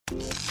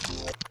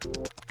Hello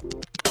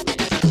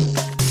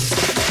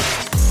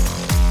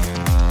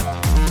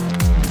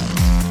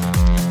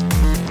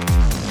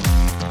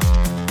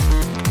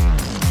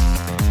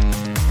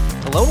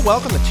and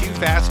welcome to Too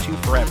Fast, Too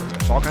Forever.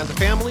 There's all kinds of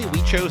family.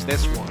 We chose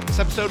this one. It's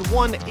episode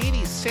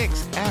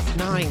 186,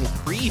 F9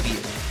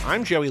 Preview.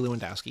 I'm Joey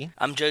Lewandowski.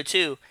 I'm Joe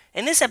too.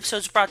 And this episode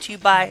is brought to you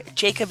by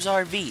Jacobs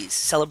RVs,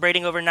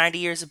 celebrating over 90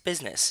 years of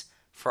business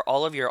for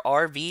all of your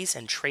RVs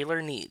and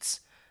trailer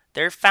needs.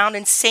 They're found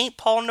in St.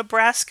 Paul,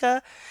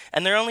 Nebraska,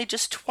 and they're only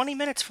just 20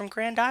 minutes from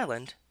Grand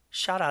Island.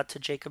 Shout out to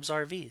Jacobs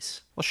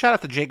RVs. Well, shout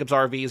out to Jacobs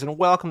RVs and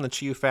welcome to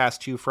Too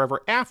Fast, Too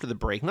Forever after the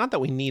break. Not that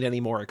we need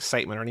any more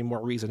excitement or any more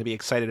reason to be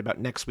excited about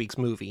next week's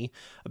movie,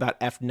 about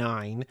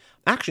F9.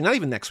 Actually, not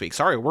even next week.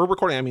 Sorry, we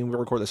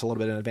record this a little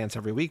bit in advance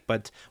every week,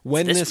 but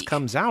when this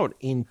comes out,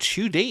 in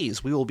 2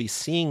 days, we will be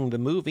seeing the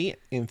movie.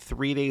 In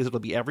 3 days, it'll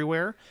be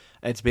everywhere.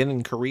 It's been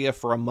in Korea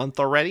for a month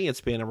already.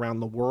 It's been around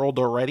the world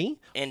already.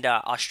 In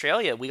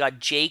Australia, we got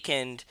Jake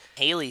and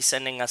Haley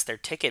sending us their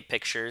ticket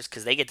pictures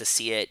because they get to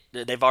see it.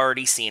 They've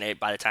already seen it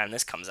by the time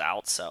this comes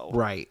out. So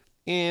right.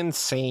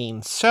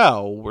 Insane.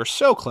 So, we're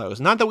so close.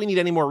 Not that we need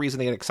any more reason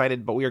to get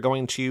excited, but we are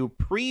going to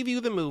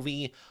preview the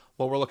movie,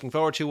 what we're looking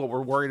forward to, what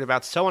we're worried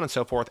about, so on and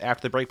so forth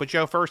after the break. But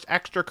Joe, first,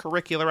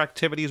 extracurricular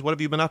activities. What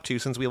have you been up to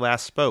since we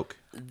last spoke?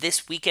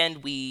 This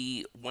weekend,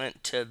 we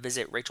went to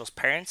visit Rachel's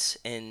parents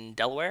in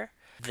Delaware.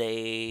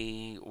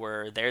 They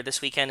were there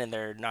this weekend, and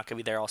they're not going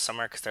to be there all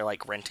summer because they're,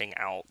 renting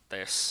out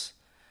this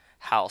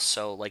house.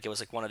 So, it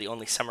was, one of the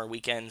only summer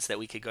weekends that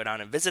we could go down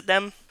and visit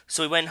them.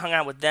 So we went and hung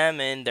out with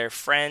them and their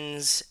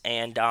friends,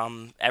 and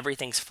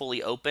everything's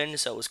fully open,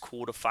 so it was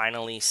cool to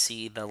finally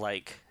see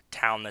the,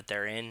 town that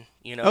they're in,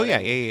 you know? Oh,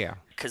 yeah.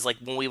 Because,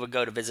 when we would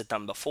go to visit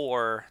them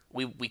before,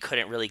 we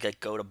couldn't really,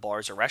 go to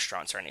bars or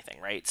restaurants or anything,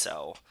 right?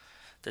 So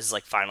this is,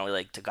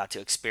 finally, got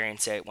to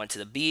experience it. Went to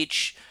the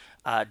beach.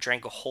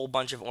 Drank a whole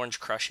bunch of Orange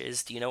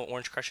Crushes. Do you know what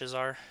Orange Crushes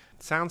are?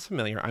 Sounds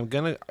familiar.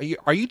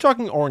 Are you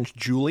talking Orange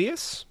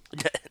Julius?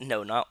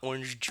 No, not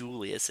Orange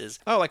Julius's.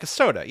 Oh, like a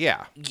soda,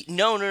 yeah.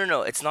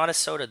 No. It's not a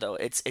soda though.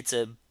 It's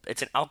an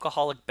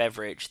alcoholic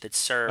beverage that's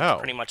served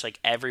pretty much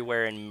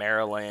everywhere in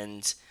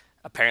Maryland,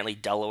 apparently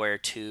Delaware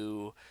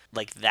too,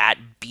 that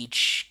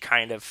beach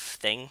kind of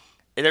thing.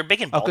 They're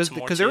big in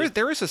Baltimore because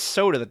there is a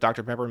soda that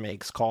Dr. Pepper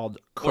makes called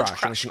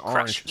Crush, and it's an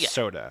orange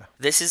soda.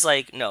 This is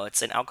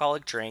it's an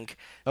alcoholic drink.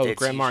 Oh,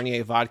 Grand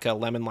Marnier vodka,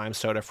 lemon lime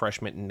soda,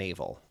 fresh mint, and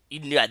navel.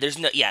 Yeah,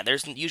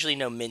 there's usually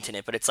no mint in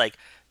it, but it's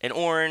an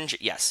orange,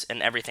 yes,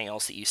 and everything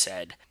else that you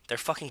said. They're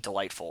fucking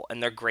delightful,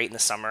 and they're great in the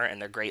summer,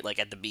 and they're great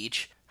at the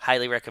beach.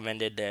 Highly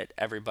recommended that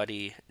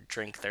everybody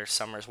drink their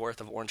summer's worth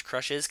of Orange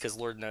Crushes, because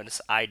Lord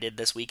knows I did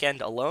this weekend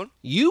alone.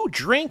 You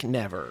drink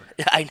never.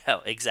 I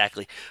know,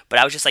 exactly. But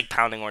I was just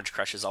pounding Orange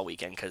Crushes all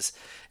weekend, because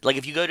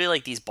if you go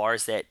to these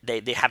bars that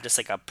they have just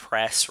a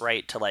press,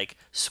 right, to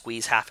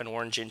squeeze half an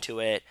orange into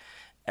it,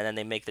 and then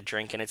they make the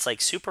drink, and it's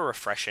super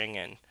refreshing,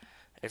 and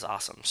it's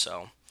awesome.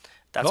 So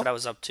that's what I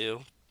was up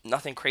to.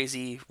 Nothing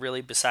crazy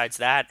really besides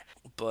that,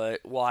 but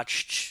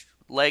watched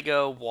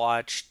Lego,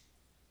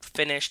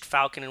 finished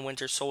Falcon and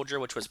Winter Soldier,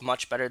 which was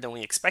much better than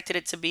we expected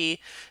it to be.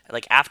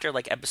 After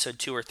episode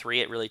 2 or 3,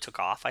 it really took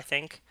off, I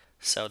think.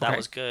 So that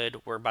was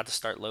good. We're about to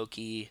start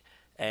Loki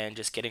and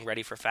just getting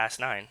ready for Fast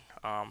 9.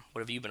 What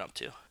have you been up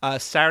to?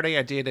 Saturday,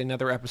 I did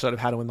another episode of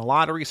How to Win the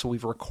Lottery. So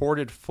we've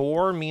recorded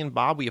 4. Me and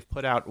Bob, we have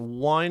put out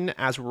 1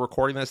 as we're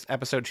recording this.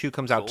 Episode 2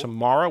 comes out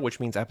tomorrow,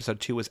 which means episode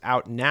 2 is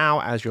out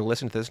now as you're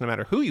listening to this, no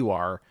matter who you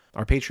are.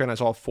 Our Patreon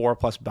is all 4,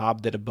 plus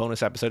Bob did a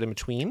bonus episode in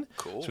between.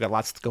 Cool. So we got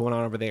lots going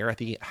on over there at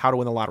the How to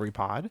Win the Lottery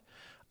pod.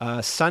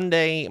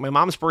 Sunday, my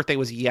mom's birthday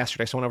was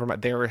yesterday, so I went over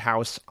to their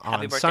house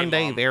on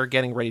Sunday. Mom. They're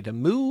getting ready to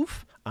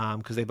move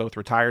because they both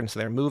retired, and so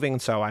they're moving.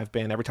 So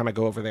every time I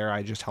go over there,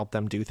 I just help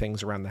them do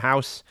things around the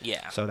house.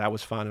 Yeah. So that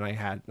was fun, and I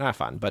had, not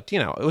fun, but,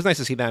 it was nice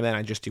to see them, and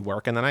I just do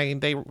work, and then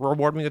they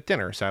reward me with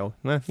dinner. So,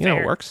 it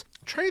works.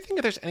 I'm trying to think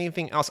if there's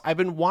anything else. I've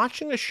been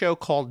watching a show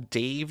called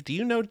Dave. Do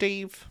you know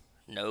Dave?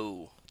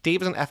 No.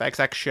 Dave is an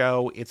FXX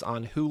show. It's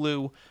on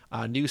Hulu.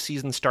 New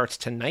season starts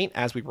tonight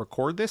as we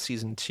record this,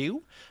 season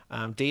 2.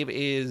 Dave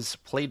is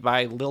played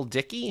by Lil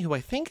Dicky, who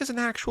I think is an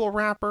actual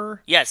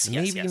rapper. Yes,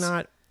 Maybe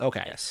not.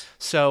 Okay. Yes.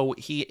 So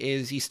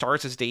he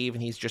starts as Dave,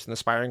 and he's just an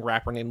aspiring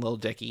rapper named Lil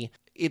Dicky.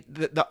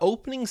 The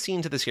opening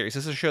scene to the series,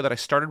 this is a show that I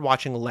started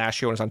watching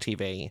last year when it was on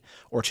TV,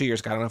 or 2 years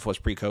ago. I don't know if it was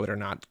pre-COVID or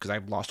not, because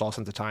I've lost all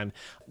sense of time.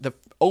 The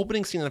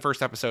opening scene in the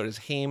first episode is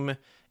him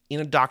in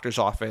a doctor's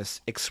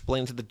office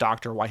explaining to the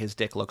doctor why his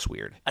dick looks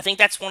weird. I think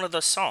that's one of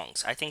those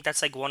songs. I think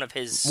that's one of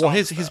his songs. Well,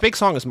 his big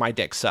song is "My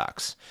Dick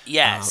Sucks."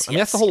 Yes,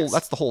 that's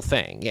the whole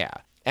thing. Yeah.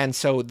 And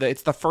so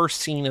it's the first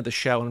scene of the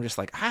show, and I'm just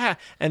like,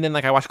 and then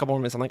I watch a couple more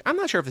minutes, I'm like, I'm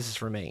not sure if this is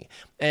for me.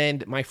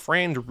 And my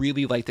friend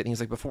really liked it, and he's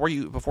like,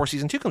 before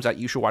season 2 comes out,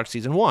 you should watch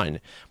season 1.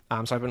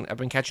 So I've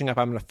been catching up.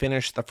 I'm going to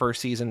finish the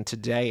first season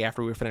today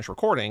after we finish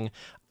recording,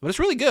 but it's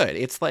really good.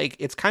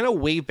 It's kind of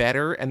way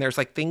better, and there's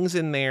things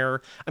in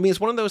there. I mean, it's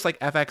one of those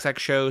FXX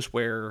shows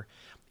where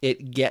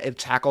it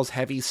tackles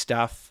heavy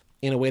stuff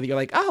in a way that you're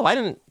like, oh, I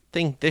didn't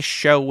think this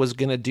show was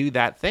going to do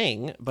that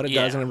thing, but it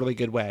does in a really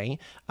good way.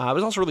 It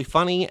was also really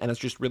funny, and it's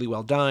just really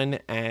well done.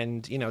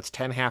 And, it's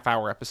 10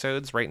 half-hour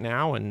episodes right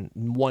now, and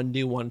one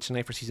new one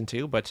tonight for season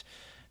 2, but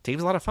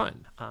Dave's a lot of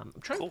fun. I'm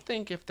trying to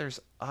think if there's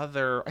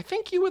other... I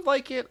think you would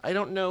like it. I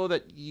don't know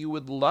that you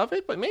would love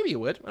it, but maybe you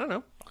would. I don't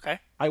know. Okay.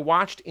 I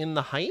watched In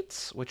the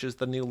Heights, which is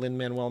the new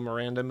Lin-Manuel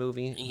Miranda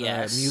movie.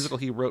 Yes. The musical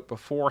he wrote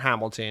before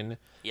Hamilton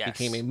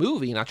became a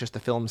movie, not just a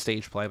film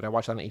stage play, but I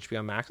watched it on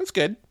HBO Max. It's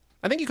good.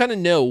 I think you kind of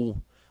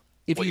know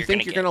if you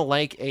think you're going to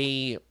like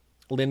a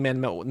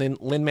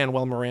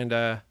Lin-Manuel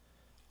Miranda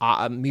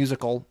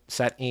musical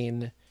set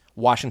in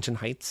Washington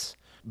Heights,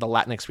 the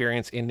Latin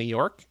experience in New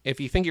York. If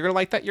you think you're going to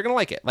like that, you're going to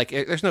like it. Like,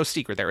 there's no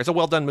secret there. It's a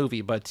well-done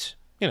movie, but,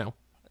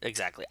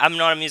 Exactly. I'm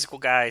not a musical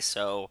guy,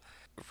 so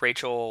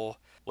Rachel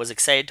was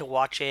excited to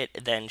watch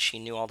it. Then she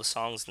knew all the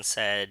songs and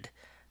said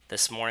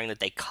this morning that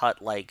they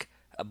cut, like,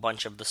 a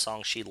bunch of the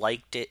songs she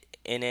liked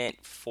in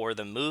it for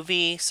the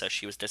movie, so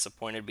she was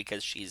disappointed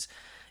because she's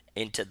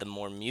into the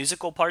more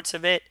musical parts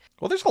of it.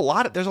 Well, there's a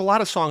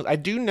lot of songs. I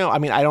do know, I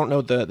mean, I don't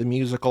know the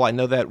musical. I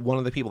know that one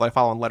of the people that I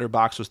follow on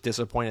Letterboxd was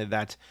disappointed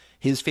that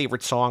his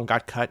favorite song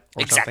got cut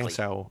or something.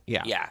 So,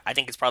 yeah. Yeah, I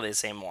think it's probably the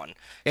same one.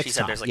 She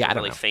said there's like a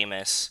really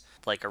famous,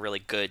 like a really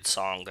good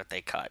song that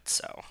they cut,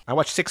 so. I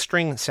watched Six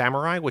String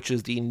Samurai, which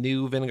is the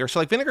new Vinegar. So,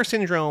 like, Vinegar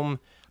Syndrome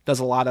does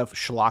a lot of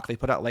schlock. They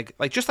put out, like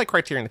just like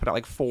Criterion, they put out,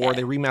 like,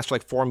 they remaster,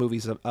 like, 4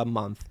 movies a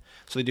month.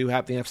 So they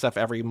have stuff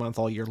every month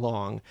all year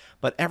long.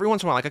 But every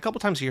once in a while, like a couple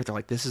times a year, they're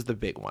like, this is the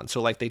big one. So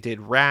like they did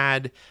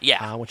Rad,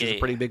 which is a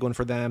pretty big one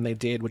for them. They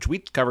did, which we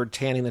covered,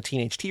 Tanning the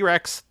Teenage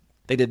T-Rex.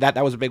 They did that.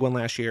 That was a big one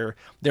last year.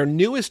 Their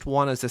newest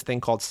one is this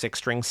thing called Six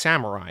String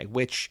Samurai,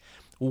 which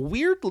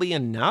weirdly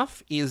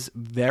enough is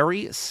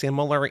very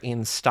similar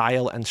in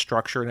style and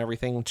structure and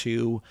everything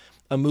to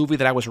a movie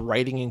that I was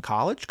writing in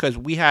college, because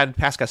we had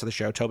past guest of the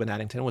show, Tobin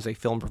Addington, was a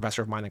film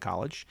professor of mine in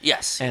college.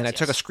 Yes. And I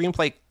took a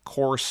screenplay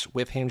course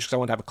with him because I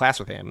wanted to have a class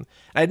with him.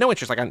 I had no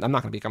interest, like, I'm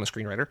not going to become a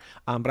screenwriter,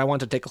 but I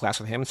wanted to take a class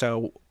with him.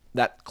 So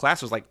that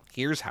class was like,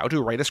 here's how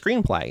to write a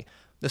screenplay.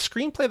 The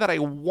screenplay that I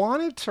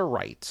wanted to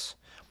write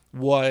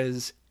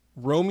was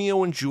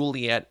Romeo and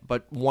Juliet,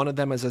 but one of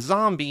them is a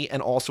zombie,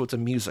 and also it's a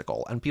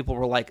musical. And people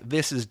were like,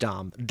 this is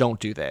dumb, don't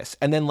do this.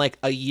 And then like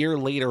a year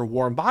later,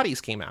 Warm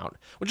Bodies came out,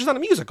 which is not a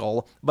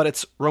musical, but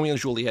it's Romeo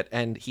and Juliet,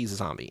 and he's a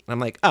zombie. And I'm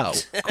like, oh,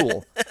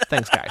 cool.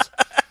 Thanks, guys.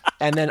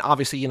 And then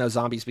obviously,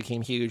 zombies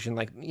became huge, and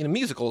like,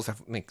 musicals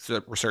have makes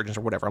a resurgence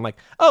or whatever. I'm like,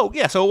 oh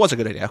yeah, so it was a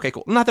good idea. Okay,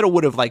 cool. Not that it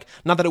would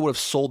have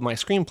sold my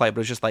screenplay, but it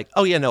was just like,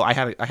 oh yeah, no, I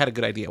had a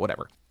good idea,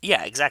 whatever.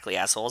 Yeah, exactly,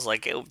 assholes.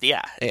 Like,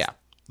 yeah.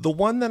 The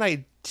one that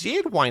I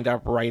did wind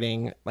up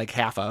writing like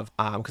half of,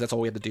 because that's all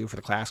we had to do for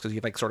the class, because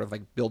you like sort of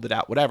like build it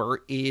out,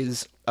 whatever,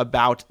 is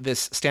about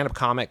this stand-up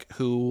comic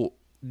who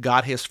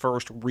got his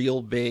first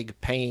real big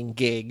paying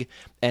gig,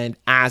 and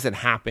as it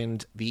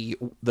happened,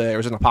 there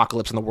was an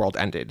apocalypse and the world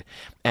ended.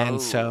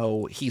 And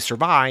so he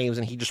survives,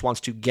 and he just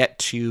wants to get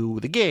to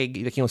the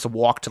gig. He wants to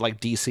walk to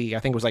like DC. I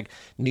think it was like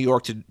New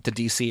York to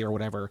DC or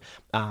whatever,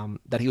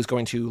 that he was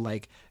going to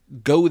like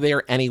go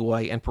there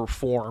anyway and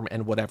perform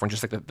and whatever, and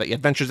just like the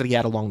adventures that he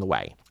had along the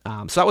way.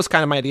 So that was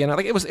kind of my idea. And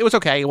like it was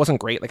okay. It wasn't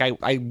great. Like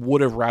I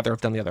would have rather have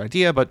done the other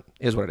idea, but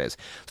it is what it is.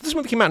 So this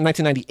movie came out in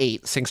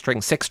 1998,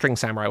 Six String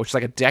Samurai, which is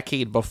like a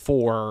decade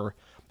before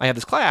I had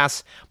this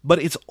class,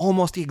 but it's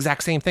almost the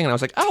exact same thing. And I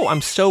was like, oh,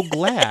 I'm so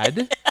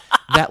glad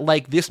that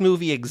like this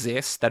movie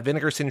exists, that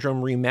Vinegar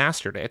Syndrome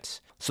remastered it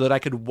so that I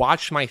could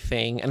watch my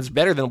thing, and it's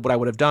better than what I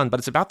would have done, but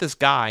it's about this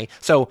guy.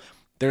 So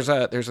there's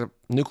a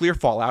nuclear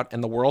fallout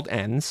and the world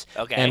ends.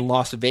 Okay. And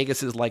Las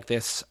Vegas is like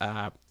this,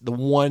 the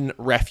one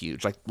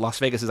refuge. Like Las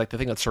Vegas is like the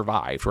thing that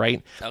survived,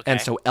 right? Okay.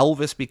 And so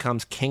Elvis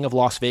becomes king of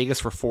Las Vegas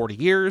for 40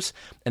 years,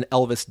 and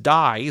Elvis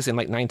dies in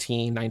like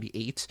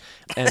 1998.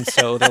 And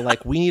so they're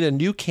like, we need a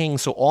new king,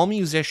 so all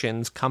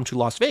musicians come to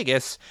Las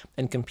Vegas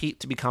and compete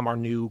to become our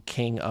new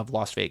king of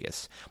Las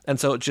Vegas. And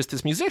so it's just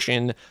this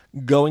musician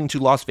going to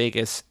Las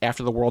Vegas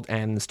after the world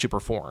ends to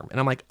perform. And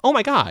I'm like, oh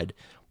my God,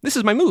 this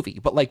is my movie,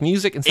 but like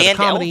music instead of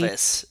comedy.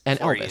 And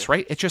Elvis,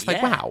 right? It's just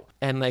like, wow.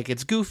 And like,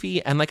 it's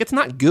goofy, and like, it's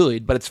not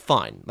good, but it's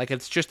fun. Like,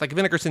 it's just like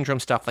Vinegar Syndrome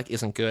stuff, like,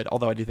 isn't good,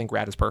 although I do think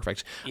Rad is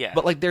perfect. Yeah.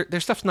 But like, their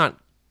stuff's not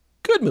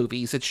good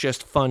movies. It's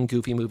just fun,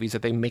 goofy movies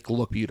that they make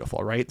look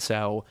beautiful, right?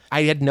 So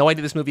I had no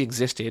idea this movie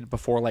existed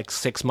before like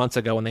 6 months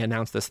ago when they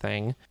announced this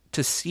thing,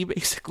 to see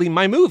basically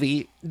my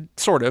movie,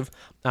 sort of,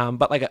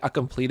 but like a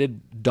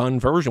completed, done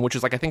version, which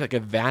is like, I think like a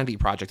vanity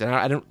project. And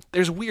I don't,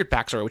 there's a weird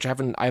backstory, which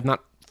I have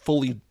not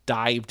fully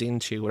dived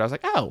into, but I was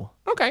like, oh,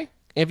 okay.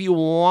 If you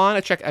want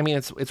to check, I mean,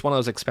 it's one of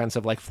those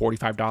expensive, like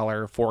 $45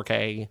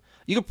 4K.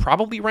 You could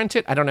probably rent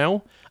it. I don't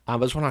know. But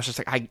this one I was just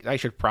like, I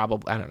should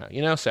probably, I don't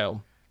know,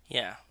 so.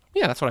 Yeah,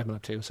 that's what I've been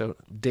up to. So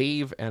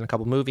Dave and a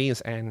couple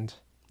movies and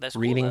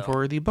reading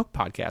for the book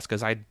podcast,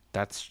 because I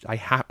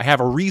have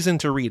a reason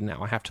to read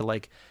now. I have to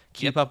like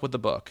keep up with the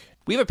book.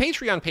 We have a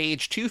Patreon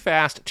page,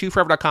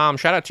 toofast2forever.com.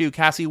 Shout out to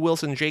Cassie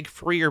Wilson, Jake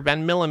Freer,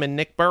 Ben Milliman,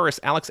 Nick Burris,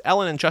 Alex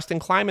Ellen, and Justin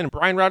Kleiman, and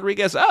Brian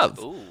Rodriguez of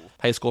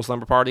High School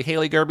Slumber Party,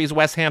 Haley Gerbies,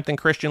 Wes Hampton,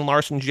 Christian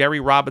Larson, Jerry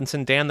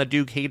Robinson, Dan the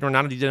Duke, Hayden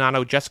Renato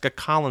DiDonato, Jessica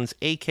Collins,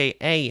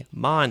 a.k.a.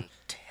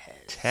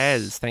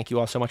 Montez. Thank you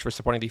all so much for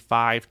supporting the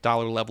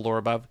 $5 level or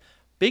above.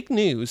 Big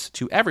news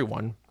to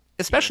everyone,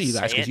 especially you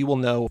guys, because you will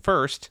know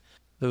first,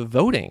 the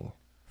voting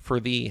for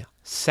the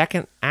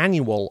second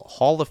annual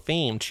Hall of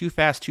Fame, Too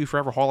Fast, Too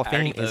Forever Hall of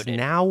Fame is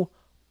now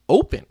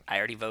open. I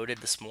already voted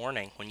this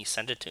morning when you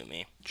sent it to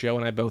me. Joe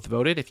and I both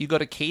voted. If you go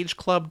to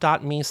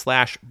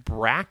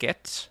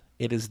cageclub.me/bracket,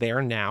 it is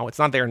there now. It's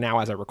not there now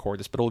as I record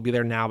this, but it will be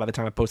there now by the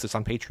time I post this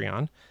on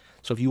Patreon.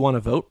 So if you want to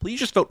vote, please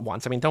just vote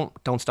once. I mean,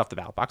 don't stuff the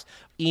ballot box.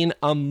 In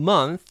a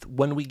month,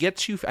 when we get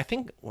to, I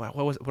think,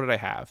 what did I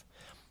have?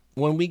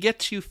 When we get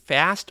to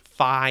Fast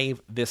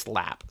 5 this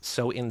lap,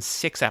 so in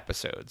 6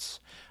 episodes,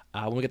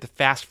 when we get to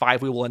Fast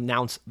 5, we will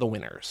announce the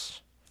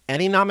winners.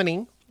 Any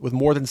nominee with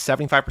more than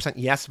 75%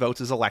 yes votes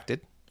is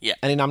elected. Yeah.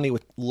 Any nominee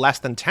with less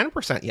than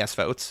 10% yes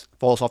votes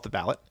falls off the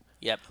ballot.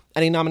 Yep.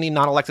 Any nominee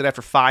not elected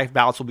after 5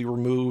 ballots will be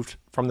removed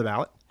from the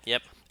ballot.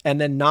 Yep.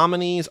 And then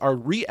nominees are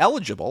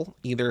re-eligible,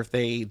 either if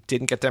they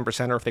didn't get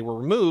 10% or if they were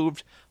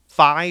removed,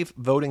 5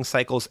 voting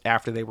cycles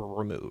after they were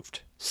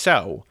removed.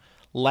 So,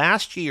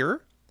 last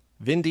year,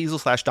 Vin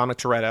Diesel / Dominic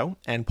Toretto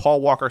and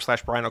Paul Walker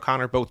 / Brian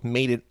O'Connor both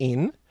made it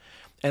in.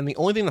 And the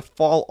only thing to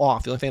fall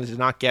off, the only thing that did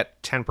not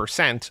get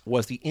 10%,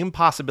 was the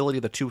impossibility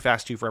of the Too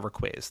Fast, Too Forever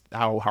quiz.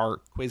 How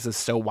our quiz is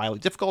so wildly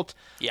difficult,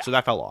 so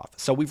that fell off.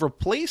 So we've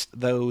replaced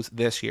those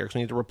this year, because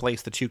we need to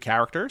replace the 2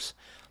 characters.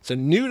 So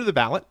new to the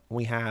ballot,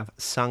 we have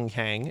Sung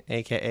Kang,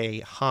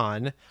 a.k.a.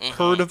 Han,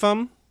 heard of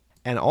him,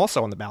 and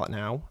also on the ballot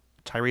now,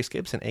 Tyrese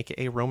Gibson,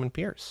 a.k.a. Roman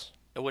Pierce.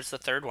 What's the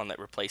third one that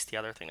replaced the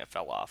other thing that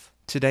fell off?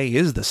 Today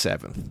is the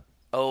 7th.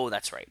 Oh,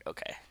 that's right.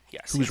 Okay.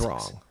 Yes. Who's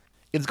wrong?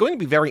 It's going to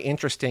be very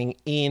interesting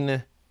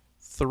in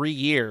 3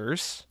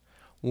 years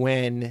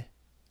when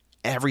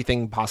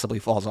everything possibly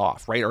falls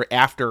off, right? Or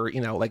after,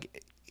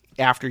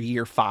 after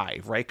year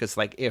 5, right? Because,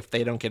 if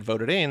they don't get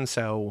voted in,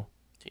 so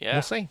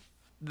we'll see.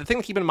 The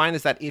thing to keep in mind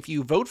is that if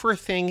you vote for a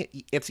thing,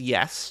 it's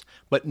yes,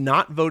 but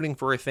not voting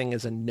for a thing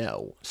is a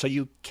no. So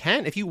you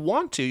can, if you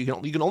want to, you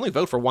can only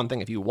vote for one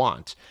thing if you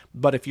want.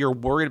 But if you're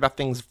worried about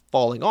things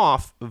falling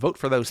off, vote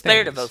for those things.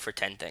 Better to vote for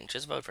 10 things.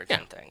 Just vote for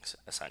 10 things,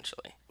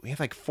 essentially. We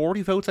have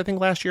 40 votes, I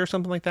think, last year or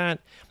something like that.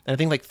 And I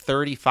think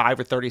 35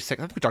 or 36,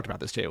 I think we talked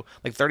about this too.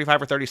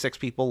 35 or 36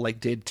 people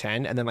did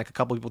 10, and then a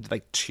couple people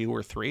did 2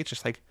 or 3. It's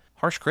just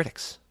harsh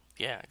critics.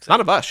 Yeah, exactly.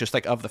 Not of us, just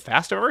of the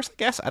Fastiverse, I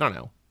guess. I don't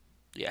know.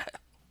 Yeah.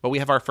 But we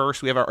have our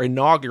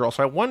inaugural,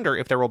 so I wonder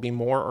if there will be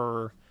more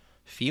or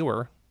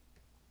fewer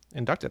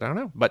inducted. I don't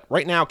know. But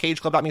right now,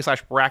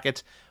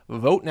 cageclub.me/bracket.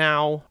 Vote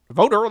now.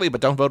 Vote early, but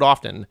don't vote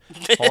often.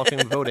 Hall of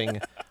Fame voting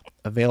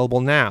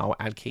available now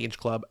at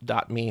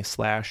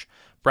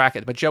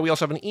cageclub.me/bracket. But Joe, we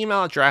also have an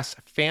email address,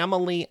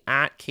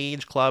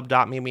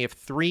 family@cageclub.me. We have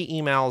 3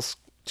 emails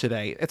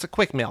today. It's a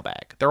quick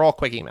mailbag. They're all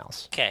quick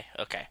emails.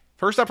 Okay.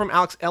 First up from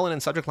Alex Ellen in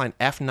subject line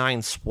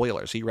F9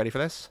 spoilers. Are you ready for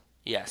this?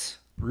 Yes.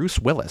 Bruce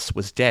Willis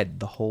was dead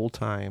the whole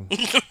time.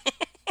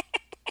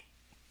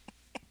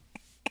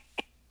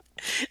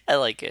 I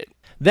like it.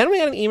 Then we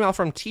got an email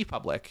from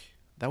TeePublic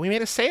that we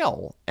made a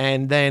sale.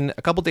 And then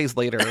a couple days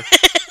later,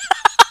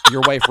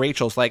 your wife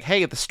Rachel's like,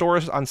 hey, the store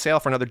is on sale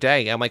for another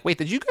day. I'm like, wait,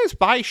 did you guys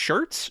buy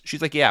shirts?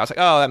 She's like, yeah. I was like,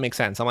 oh, that makes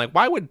sense. I'm like,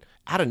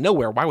 out of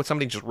nowhere, why would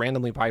somebody just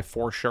randomly buy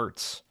 4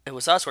 shirts? It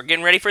was us. We're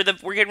getting ready for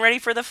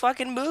the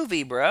fucking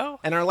movie, bro.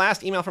 And our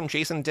last email from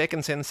Jason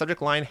Dickinson,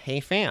 subject line, hey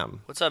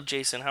fam. What's up,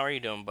 Jason? How are you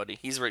doing, buddy?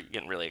 He's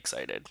getting really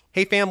excited.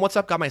 Hey fam, what's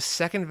up? Got my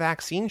 2nd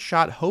vaccine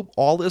shot. Hope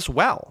all is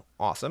well.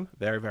 Awesome.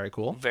 Very, very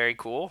cool. Very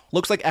cool.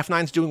 Looks like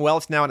F9's doing well.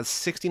 It's now at a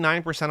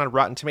 69% on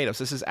Rotten Tomatoes.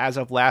 This is as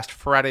of last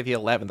Friday the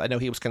 11th. I know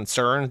he was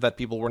concerned that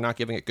people were not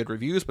giving it good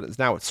reviews, but it's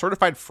now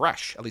certified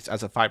fresh, at least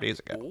as of 5 days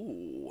ago.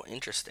 Ooh,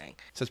 interesting.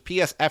 It says,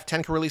 P.S.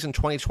 F10 can release in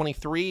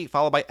 2023,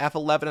 followed by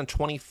F11 and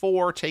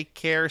 24. Take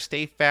care.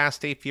 Stay fast.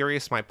 Stay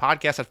furious. My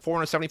podcast at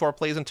 474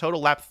 plays in total.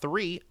 Lap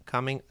 3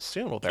 coming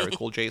soon. Well, very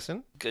cool,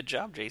 Jason. Good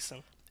job,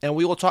 Jason. And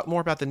we will talk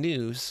more about the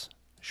news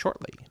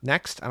shortly.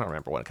 Next, I don't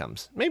remember when it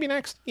comes. Maybe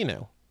next,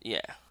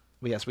 Yeah.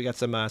 But yes, we got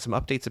some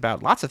updates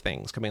about lots of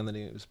things coming on the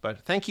news.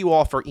 But thank you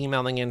all for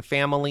emailing in,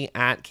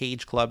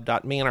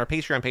 family@cageclub.me. And our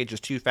Patreon page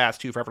is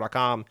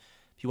toofast2forever.com.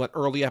 If you want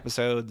early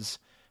episodes,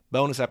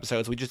 bonus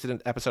episodes, we just did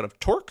an episode of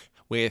Torque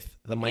with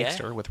the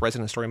Meister, with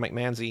resident historian Mike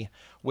Manzi,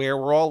 where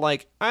we're all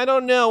like, I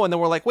don't know. And then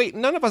we're like, wait,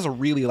 none of us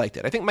really liked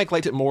it. I think Mike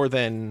liked it more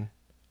than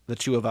the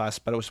 2 of us,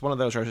 but it was one of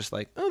those where I was just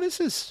like, oh,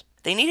 this is...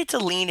 They needed to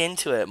lean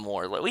into it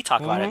more. We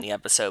talk about it in the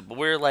episode, but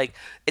we're like,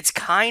 it's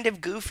kind of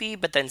goofy,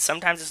 but then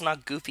sometimes it's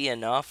not goofy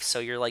enough, so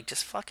you're like,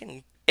 just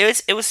fucking...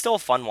 It was still a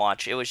fun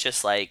watch. It was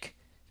just like,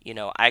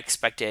 I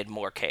expected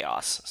more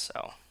chaos,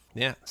 so...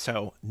 Yeah,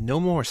 so no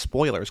more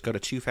spoilers. Go to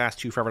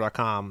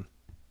toofast2forever.com.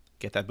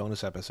 Get that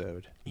bonus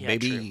episode. Yeah,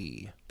 baby.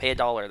 True. Pay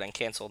 $1, then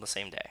cancel the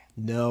same day.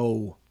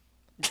 No.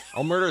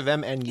 I'll murder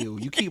them and you.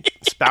 You keep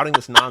spouting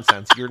this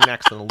nonsense. You're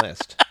next on the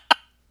list.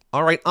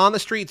 All right, on the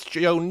streets,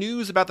 Joe,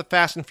 news about the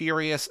Fast and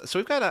Furious. So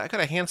we've got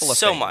a handful of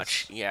so things.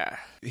 much, yeah.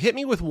 Hit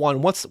me with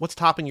one. What's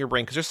topping your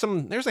brain? Because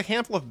there's a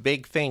handful of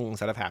big things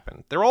that have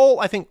happened. They're all,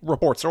 I think,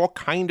 reports. They're all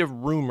kind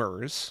of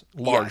rumors,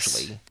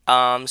 largely.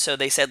 Yes. So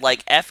they said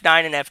like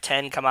F9 and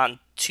F10 come out in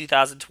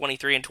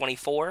 2023 and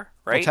 24,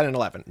 right? Well, 10 and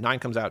 11. 9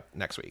 comes out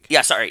next week.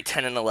 Yeah, sorry,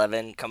 10 and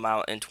 11 come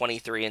out in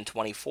 23 and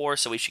 24,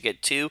 so we should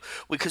get 2.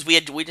 Because we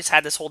just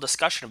had this whole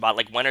discussion about,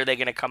 like, when are they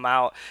going to come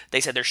out? They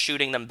said they're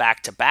shooting them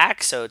back to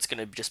back, so it's going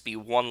to just be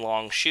one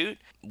long shoot,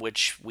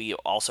 which we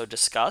also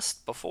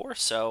discussed before,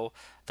 so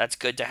that's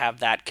good to have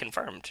that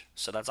confirmed.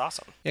 So that's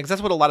awesome. Yeah, because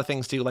that's what a lot of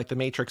things do. Like, The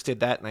Matrix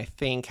did that, and I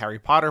think Harry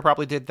Potter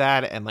probably did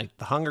that, and, like,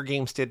 The Hunger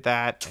Games did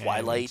that.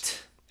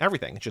 Twilight.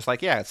 Everything. It's just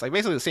like, yeah, it's like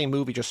basically the same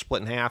movie, just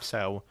split in half,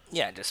 so...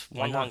 Yeah, just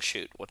one long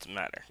shoot. What's the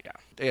matter?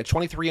 Yeah,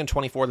 23 and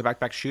 24, the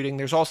back-to-back shooting.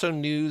 There's also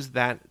news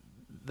that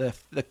the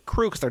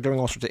crew, because they're doing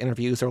all sorts of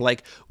interviews, they're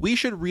like, we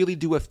should really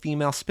do a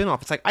female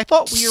spin-off. It's like, I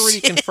thought we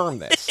already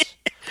confirmed this.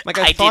 Like,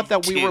 I thought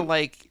that we were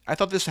like, I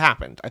thought this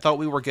happened. I thought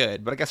we were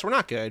good, but I guess we're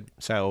not good,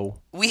 so...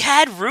 We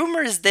had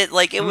rumors that,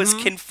 like, it was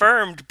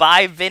confirmed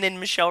by Vin and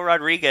Michelle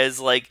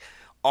Rodriguez, like,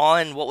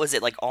 on, what was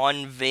it, like,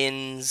 on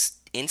Vin's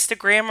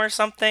Instagram or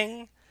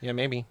something? Yeah,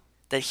 maybe.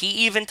 That he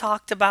even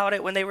talked about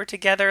it when they were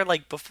together,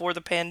 like, before the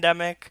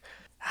pandemic.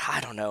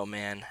 I don't know,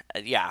 man.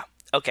 Yeah.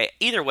 Okay,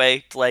 either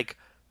way, like,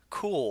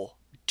 cool.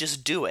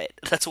 Just do it.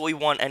 That's what we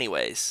want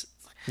anyways.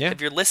 Yeah. If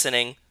you're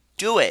listening,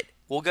 do it.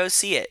 We'll go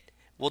see it.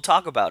 We'll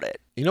talk about it.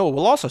 You know,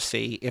 we'll also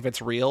see, if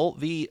it's real,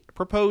 the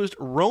proposed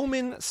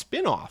Roman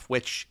spin-off,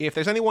 which, if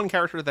there's any one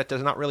character that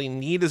does not really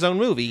need his own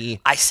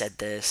movie... I said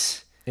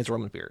this. It's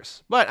Roman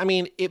Pierce. But, I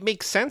mean, it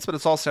makes sense, but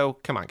it's also,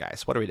 come on,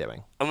 guys, what are we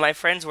doing? And my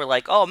friends were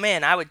like, oh,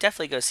 man, I would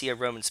definitely go see a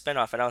Roman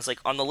spinoff. And I was like,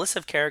 on the list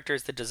of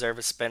characters that deserve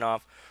a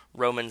spinoff,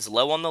 Roman's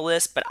low on the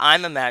list, but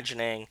I'm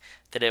imagining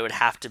that it would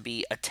have to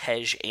be a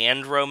Tej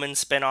and Roman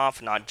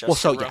spinoff, not just... Well,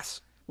 so,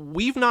 yes.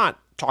 We've not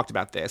talked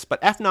about this,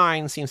 but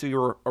F9 seems to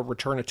be a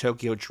return to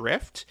Tokyo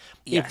Drift.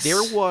 Yes. If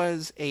there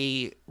was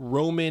a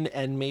Roman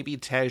and maybe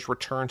Tej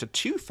return to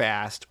Too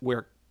Fast,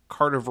 where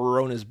Carter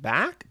Verona's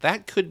back,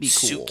 that could be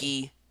cool.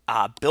 Suki...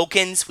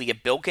 Bilkins, we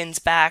get Bilkins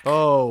back.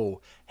 Oh,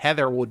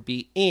 Heather would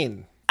be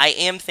in. I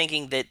am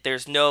thinking that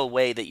there's no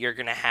way that you're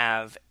going to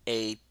have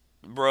a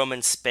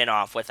Roman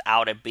spinoff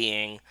without it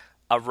being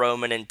a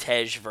Roman and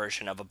Tej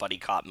version of a buddy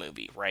cop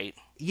movie, right?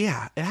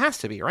 Yeah, it has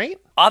to be, right?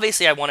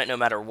 Obviously, I want it no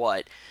matter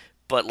what,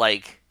 but,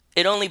 like,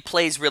 it only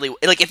plays really...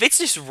 Like, if it's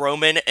just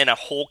Roman and a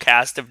whole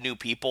cast of new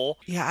people...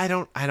 Yeah, I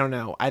don't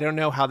know. I don't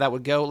know how that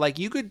would go. Like,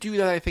 you could do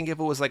that, I think, if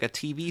it was, like, a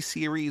TV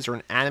series or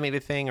an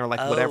animated thing or, like,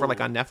 whatever, like,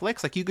 on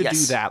Netflix. Like, you could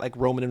do that, like,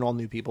 Roman and all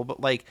new people.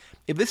 But, like,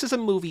 if this is a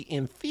movie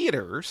in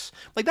theaters...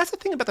 Like, that's the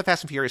thing about the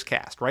Fast and Furious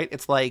cast, right?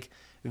 It's like...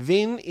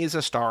 Vin is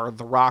a star,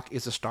 The Rock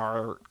is a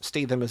star,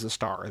 Statham is a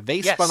star.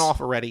 They spun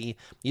off already.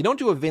 You don't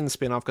do a Vin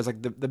spin-off because,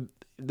 like,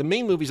 the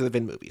main movies are the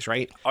Vin movies,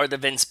 right? Or the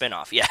Vin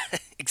spin-off, yeah,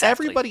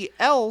 exactly. Everybody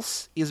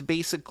else is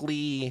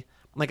basically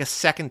like a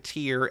second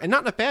tier, and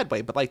not in a bad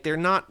way, but, like, they're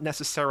not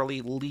necessarily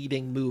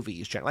leading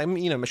movies. Like,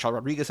 you know, Michelle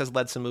Rodriguez has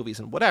led some movies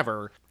and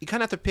whatever. You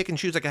kind of have to pick and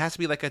choose. Like, it has to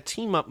be like a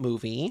team-up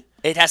movie.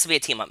 It has to be a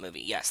team-up movie,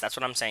 yes. That's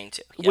what I'm saying,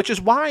 too. Yep. Which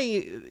is why,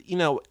 you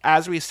know,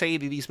 as we say,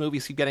 these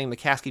movies the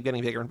cast keep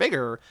getting bigger and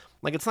bigger,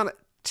 like, it's not a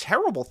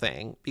terrible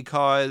thing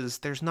because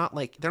there's not,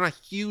 like, they're not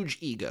huge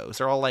egos.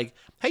 They're all like,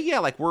 hey, yeah,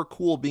 like, we're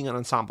cool being an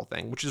ensemble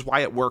thing, which is why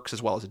it works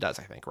as well as it does,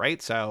 I think,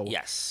 right? So,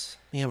 yes.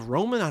 You have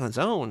Roman on his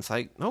own. It's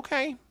like,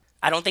 okay.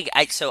 I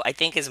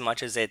think as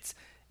much as it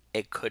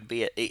could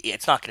be,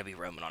 it's not going to be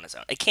Roman on his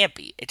own. It can't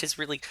be. It just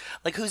really,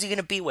 like, who's he going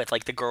to be with?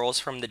 Like, the girls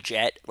from The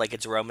Jet? Like,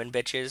 it's Roman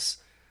bitches?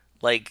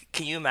 Like,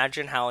 can you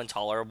imagine how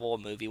intolerable a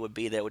movie would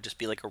be that would just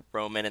be, like, a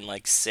Roman and,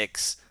 like,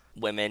 6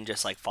 women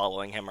just, like,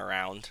 following him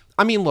around?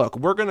 I mean, look,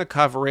 we're going to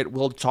cover it.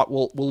 We'll talk,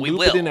 we'll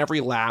loop it in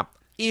every lap.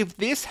 If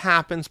this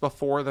happens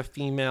before the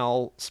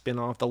female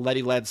spinoff, the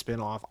Letty Led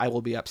spinoff, I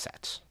will be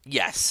upset.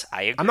 Yes,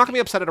 I agree. I'm not going to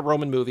be upset at a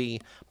Roman movie,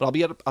 but I'll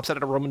be upset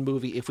at a Roman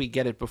movie if we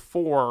get it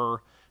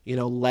before, you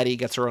know, Letty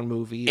gets her own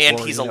movie.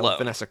 And or, he's you know, alone.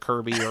 Vanessa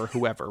Kirby or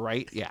whoever,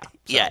 right? Yeah. So.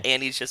 Yeah,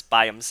 and he's just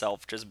by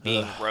himself, just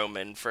being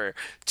Roman for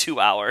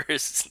 2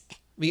 hours.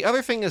 The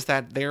other thing is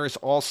that there's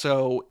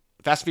also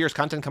Fast and Furious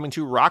content coming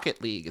to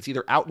Rocket League. It's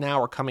either out now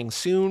or coming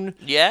soon.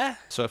 Yeah.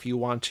 So if you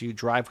want to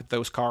drive with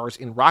those cars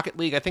in Rocket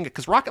League, I think,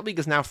 because Rocket League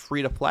is now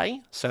free to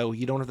play, so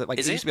you don't have to, like,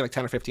 it used to be like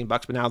 10 or 15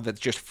 bucks, but now that's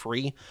just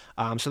free.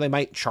 So they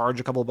might charge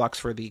a couple of bucks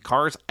for the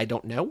cars. I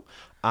don't know.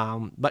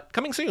 But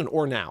coming soon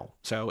or now.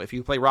 So if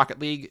you play Rocket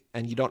League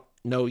and you don't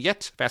know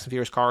yet, Fast and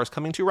Furious cars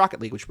coming to Rocket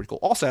League, which is pretty cool.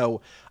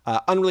 Also,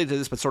 unrelated to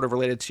this, but sort of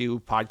related to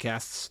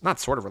podcasts. Not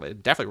sort of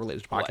related, definitely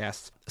related to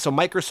podcasts. What? So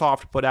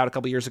Microsoft put out a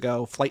couple years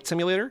ago Flight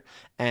Simulator,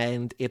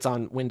 and it's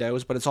on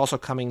Windows, but it's also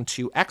coming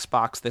to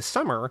Xbox this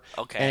summer.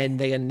 Okay. And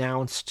they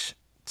announced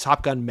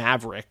Top Gun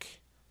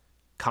Maverick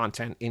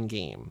content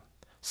in-game.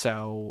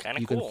 So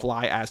you can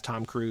fly as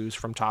Tom Cruise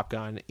from Top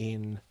Gun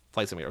in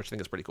Flight Simulator, which I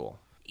think is pretty cool.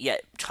 Yeah,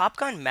 Top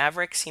Gun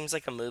Maverick seems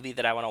like a movie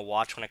that I want to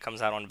watch when it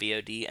comes out on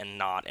VOD and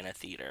not in a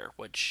theater,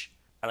 which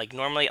I like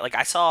normally, like,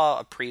 I saw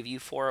a preview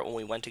for it when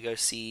we went to go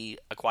see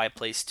A Quiet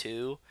Place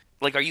 2,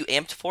 Like, are you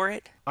amped for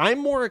it? I'm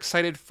more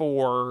excited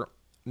for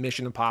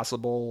Mission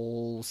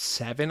Impossible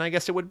 7, I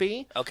guess it would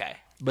be. Okay.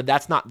 But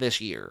that's not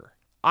this year.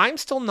 I'm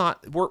still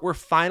not. We're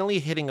finally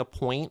hitting a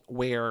point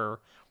where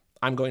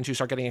I'm going to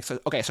start getting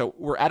excited. Okay, so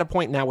we're at a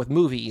point now with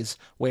movies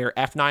where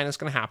F9 is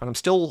going to happen. I'm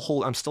still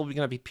going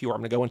to be pure.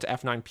 I'm going to go into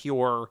F9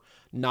 pure,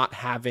 not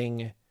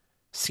having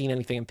seen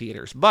anything in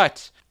theaters.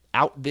 But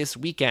out this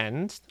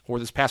weekend, or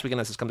this past weekend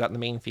as this comes out in the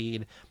main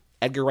feed,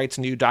 Edgar Wright's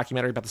new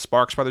documentary about the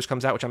Sparks Brothers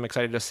comes out, which I'm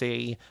excited to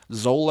see.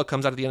 Zola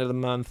comes out at the end of the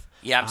month.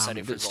 Yeah, I'm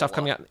excited for Zola. Stuff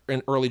coming out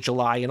in early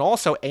July. And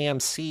also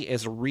AMC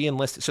is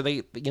re-enlisted. So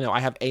they, I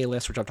have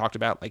A-List, which I've talked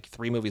about, like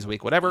 3 movies a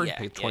week, whatever. Yeah,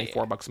 pay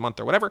 $24 a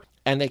month or whatever.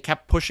 And they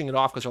kept pushing it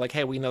off because they're like,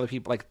 hey, we know that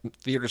people, like,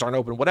 theaters aren't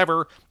open,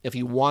 whatever. If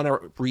you want to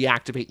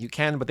reactivate, you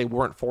can, but they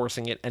weren't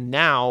forcing it. And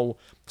now,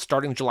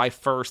 starting July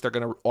 1st, they're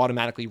going to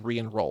automatically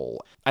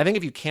re-enroll. I think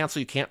if you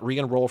cancel, you can't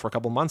re-enroll for a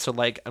couple months. So,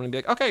 like, I'm going to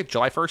be like, okay,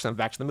 July 1st, I'm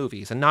back to the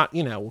movies. And not,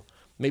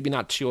 maybe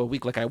not 2 a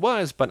week like I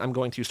was, but I'm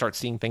going to start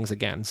seeing things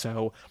again.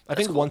 So I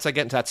think once I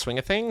get into that swing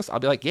of things, I'll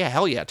be like, yeah,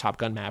 hell yeah, Top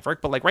Gun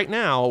Maverick. But like right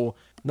now,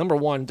 number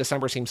 1,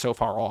 December seems so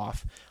far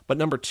off. But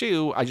number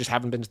 2, I just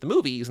haven't been to the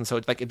movies. And so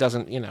it's like, it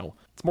doesn't,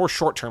 it's more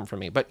short term for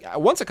me. But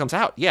once it comes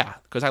out, yeah,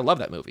 because I love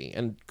that movie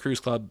and Cruise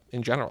Club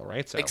in general,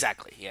 right? So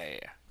Exactly.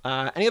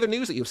 Yeah. Any other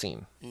news that you've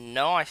seen?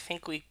 No, I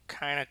think we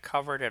kind of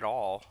covered it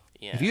all.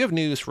 Yeah. If you have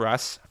news for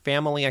us,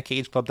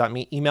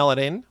 family@cageclub.me, email it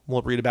in.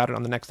 We'll read about it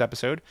on the next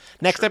episode.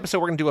 Next episode,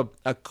 we're going to do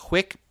a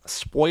quick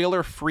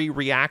spoiler-free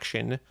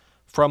reaction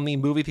from the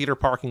movie theater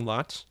parking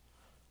lot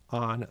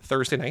on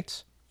Thursday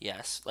nights.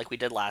 Yes, like we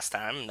did last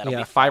time. That'll be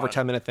a 5 or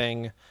 10 minute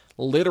thing.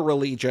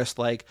 Literally just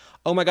like,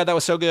 oh my God, that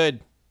was so good.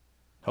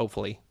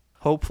 Hopefully.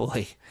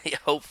 Yeah,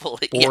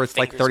 hopefully. Or it's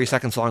like 30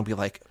 seconds long and be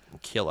like,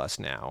 kill us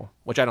now.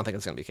 Which I don't think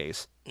is going to be the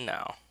case.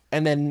 No.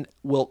 And then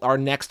our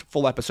next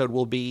full episode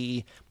will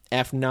be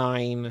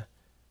F9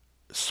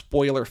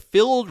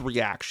 spoiler-filled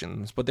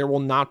reactions, but there will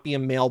not be a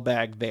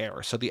mailbag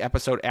there. So the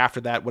episode after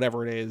that,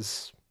 whatever it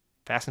is,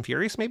 Fast and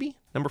Furious maybe,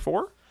 number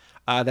 4,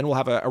 then we'll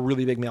have a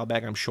really big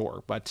mailbag, I'm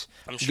sure. But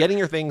getting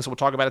your things, we'll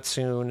talk about it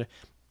soon.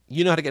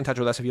 You know how to get in touch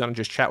with us if you want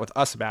to just chat with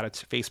us about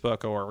it,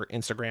 Facebook or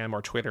Instagram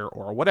or Twitter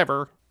or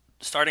whatever.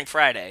 Starting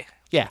Friday.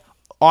 Yeah,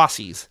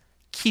 Aussies,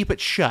 keep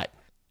it shut.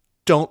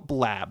 Don't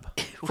blab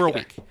for a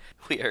week.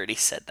 We already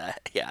said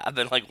that. Yeah, I've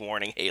been like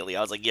warning Haley.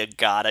 I was like, you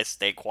gotta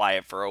stay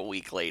quiet for a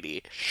week,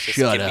 lady. Just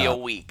give me a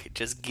week.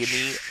 Just give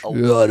me a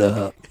week. Shut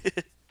up.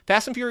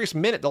 Fast and Furious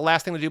Minute. The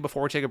last thing to do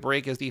before we take a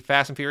break is the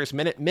Fast and Furious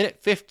Minute. Minute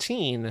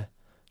 15.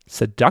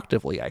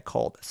 Seductively, I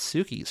called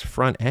Suki's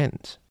front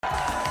end.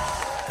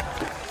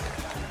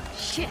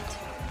 Shit.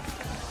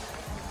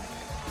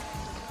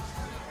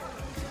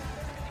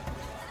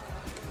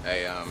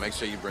 Hey, make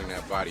sure you bring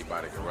that body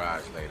by the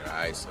garage later, all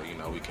right? So,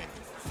 we can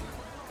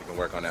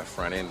work on that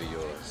front end of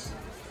yours.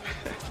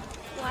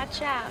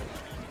 Watch out.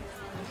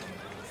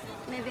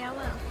 Maybe I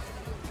will.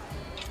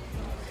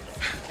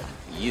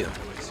 Yeah.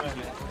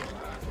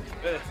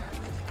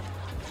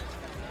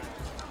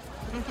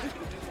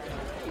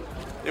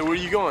 Hey, where are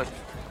you going?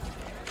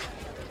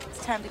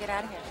 It's time to get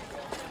out of here.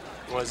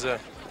 What's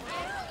that?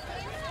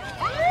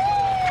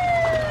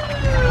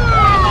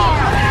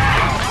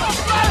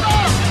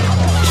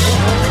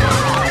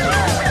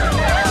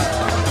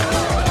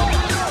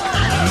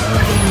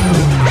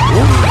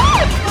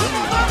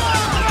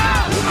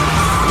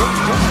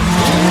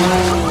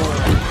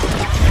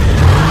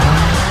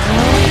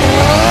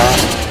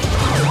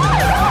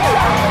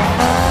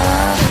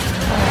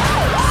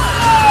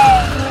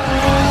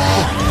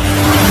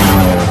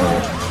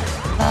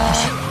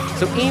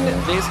 So in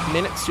this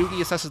minute,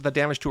 Suki assesses the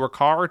damage to her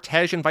car.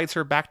 Tej invites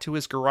her back to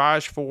his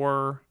garage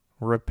for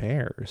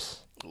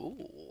repairs.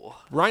 Ooh.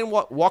 Ryan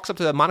walks up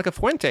to Monica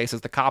Fuentes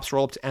as the cops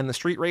roll up to end the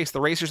street race. The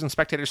racers and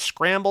spectators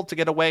scramble to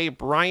get away.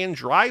 Brian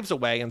drives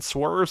away and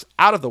swerves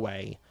out of the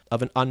way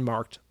of an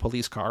unmarked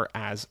police car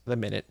as the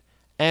minute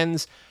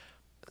ends.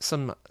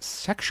 Some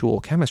sexual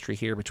chemistry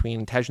here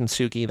between Tej and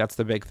Suki. That's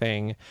the big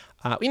thing.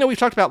 We've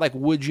talked about, like,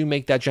 would you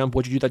make that jump?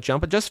 Would you do that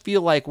jump? It just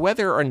feel like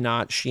whether or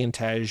not she and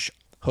Tej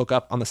hook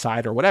up on the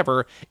side or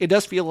whatever, it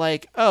does feel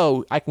like,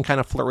 oh, I can kind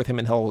of flirt with him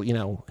and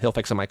he'll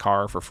fix up my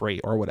car for free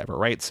or whatever,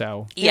 right?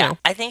 So yeah,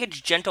 I think it's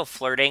gentle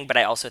flirting, but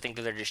I also think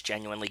that they're just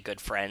genuinely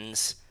good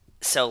friends.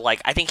 So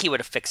like, I think he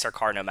would have fixed her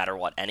car no matter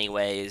what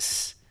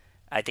anyways.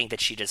 I think that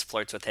she just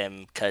flirts with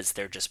him because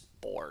they're just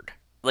bored.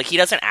 Like, he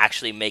doesn't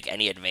actually make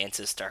any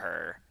advances to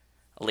her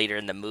later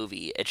in the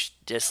movie. It's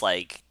just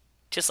like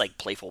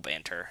playful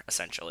banter,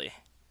 essentially.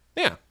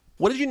 Yeah.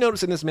 What did you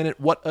notice in this minute?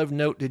 What of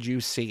note did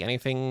you see?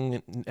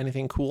 Anything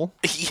cool?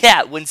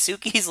 Yeah, when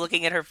Suki's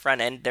looking at her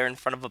front end, they're in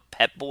front of a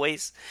Pep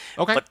Boys.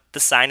 Okay. But the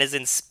sign is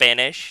in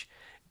Spanish,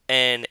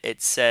 and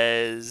it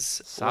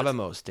says...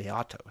 Sabemos de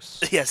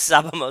autos. Yeah,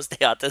 Sabemos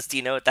de autos. Do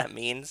you know what that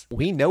means?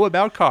 We know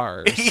about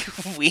cars.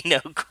 We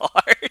know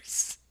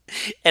cars.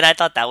 And I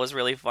thought that was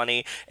really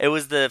funny. It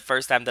was the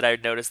first time that I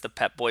noticed the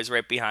Pep Boys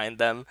right behind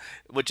them,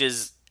 which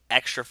is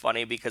extra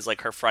funny because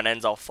like her front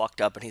end's all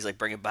fucked up and he's like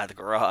bring it by the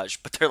garage,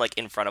 but they're like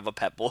in front of a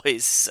Pep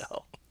Boys.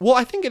 So Well,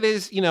 I think it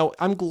is,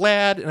 I'm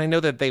glad, and I know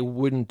that they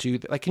wouldn't do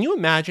that. Like, can you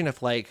imagine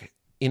if, like,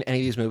 in any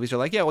of these movies, they're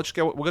like, yeah, we'll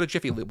go to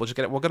Jiffy Lube, we'll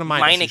go to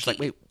Meineke. It's like,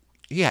 wait,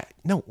 yeah,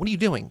 no, what are you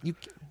doing?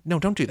 No,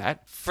 don't do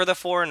that. For the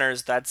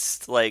foreigners,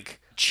 that's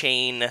like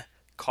chain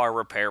car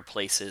repair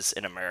places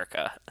in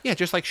America. Yeah,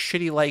 just like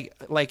shitty,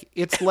 like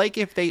it's like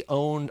if they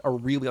owned a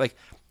really, like,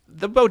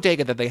 the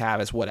bodega that they have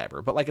is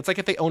whatever, but like it's like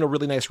if they own a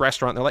really nice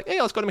restaurant, they're like, hey,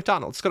 let's go to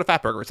McDonald's, let's go to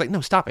Fatburger. It's like, no,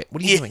 stop it.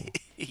 What are you doing?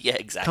 Yeah,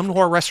 exactly. Come to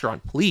our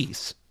restaurant,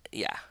 please.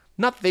 Yeah.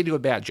 Not that they do a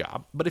bad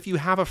job, but if you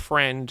have a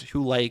friend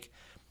who, like,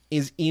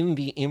 is in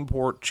the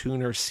import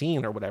tuner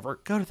scene or whatever,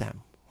 go to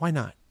them. Why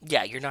not?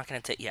 Yeah, you're not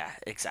going to take... Yeah,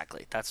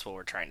 exactly. That's what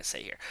we're trying to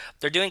say here.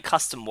 They're doing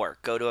custom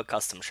work. Go to a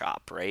custom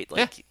shop, right?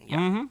 Like, yeah.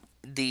 Mm-hmm.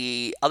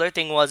 The other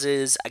thing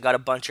is I got a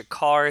bunch of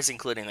cars,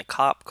 including the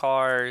cop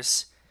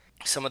cars.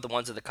 Some of the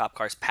ones that the cop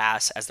cars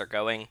pass as they're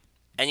going.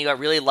 And you got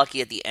really lucky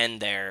at the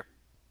end there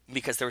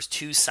because there was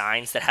 2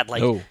 signs that had,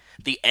 like,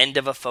 the end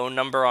of a phone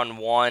number on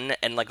one,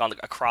 and, like,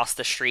 across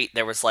the street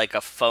there was, like, a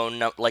phone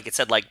number... Like, it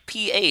said, like,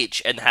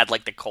 PH, and had,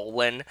 like, the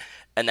colon...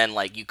 And then,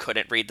 like, you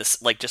couldn't read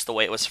this, like, just the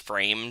way it was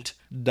framed.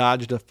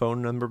 Dodged a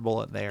phone number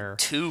bullet there.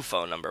 2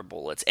 phone number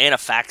bullets. And a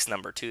fax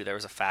number, too. There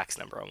was a fax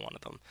number on one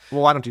of them.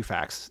 Well, I don't do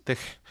fax.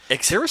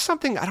 There was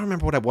something, I don't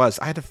remember what it was.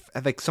 I had to,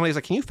 like, somebody's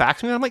like, can you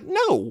fax me? And I'm like,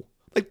 no.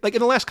 Like in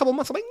the last couple of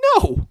months, I'm like,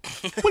 no.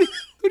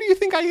 Who do you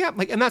think I am?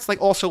 Like, and that's,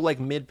 like, also, like,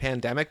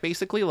 mid-pandemic,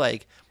 basically.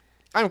 Like,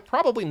 I'm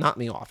probably not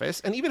in the office.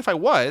 And even if I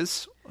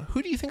was,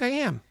 who do you think I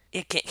am?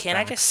 Yeah, can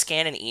I just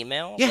scan an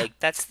email? Yeah. Like,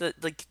 that's the,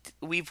 like,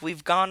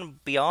 we've gone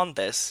beyond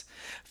this.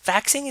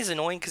 Faxing is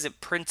annoying because it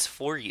prints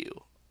for you.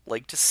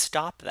 Like, just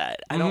stop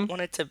that. I don't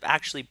want it to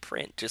actually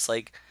print. Just,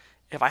 like,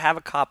 if I have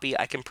a copy,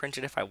 I can print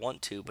it if I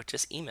want to, but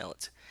just email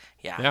it.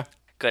 Yeah.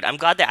 Good. I'm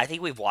glad that, I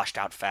think we've washed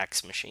out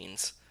fax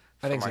machines.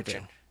 I think so,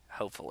 too.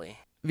 Hopefully.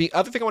 The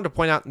other thing I wanted to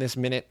point out in this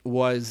minute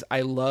was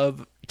I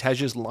love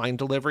Tej's line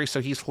delivery.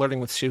 So he's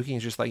flirting with Suki.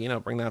 He's just like,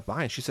 bring that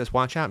by. And she says,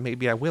 watch out.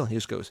 Maybe I will. And he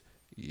just goes,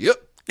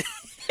 yep.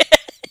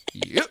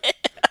 Yep.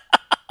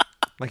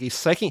 Like he's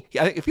psyching.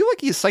 I feel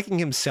like he's psyching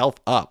himself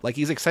up. Like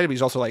he's excited, but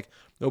he's also like,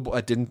 "No, I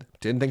didn't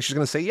think she's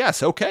gonna say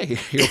yes." Okay,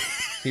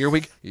 here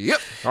we.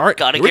 Yep. All right.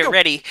 Gotta get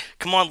ready.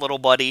 Come on, little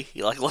buddy.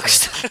 He like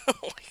looks.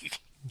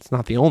 It's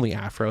not the only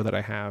afro that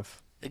I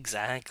have.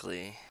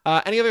 Exactly.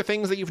 Any other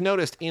things that you've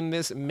noticed in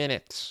this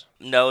minute?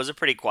 No, it was a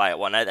pretty quiet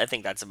one. I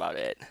think that's about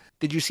it.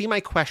 Did you see my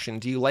question?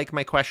 Do you like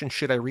my question?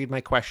 Should I read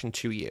my question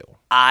to you?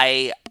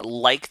 I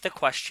like the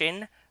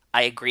question.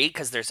 I agree,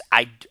 because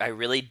I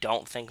really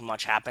don't think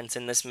much happens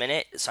in this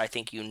minute, so I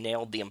think you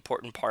nailed the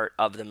important part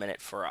of the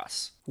minute for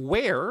us.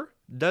 Where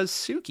does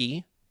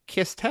Suki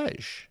kiss Tej?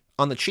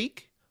 On the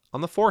cheek?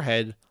 On the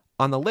forehead?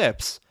 On the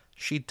lips?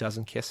 She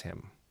doesn't kiss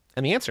him.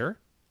 And the answer,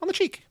 on the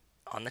cheek.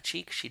 On the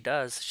cheek, she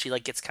does. She,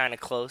 like, gets kind of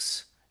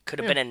close. Could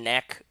have been a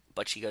neck,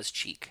 but she goes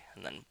cheek,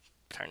 and then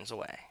turns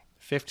away.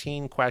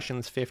 15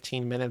 questions,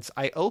 15 minutes.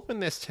 I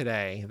opened this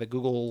today, the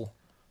Google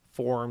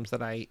forms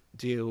that I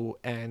do,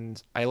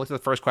 and I looked at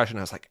the first question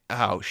and I was like,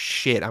 oh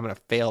shit, I'm gonna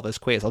fail this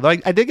quiz. Although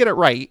I did get it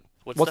right.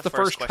 What's the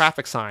first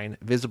traffic sign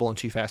visible in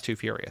Too Fast, Too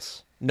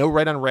Furious? No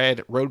red on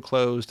red, road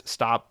closed,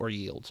 stop, or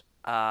yield.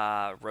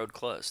 Road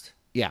closed.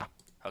 Yeah.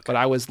 Okay. But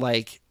I was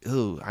like,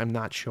 ooh, I'm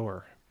not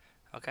sure.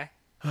 Okay.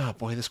 Oh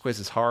boy, this quiz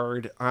is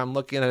hard. I'm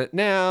looking at it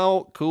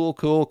now. Cool.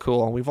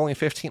 We've only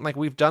 15, like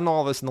we've done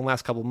all this in the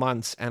last couple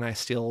months, and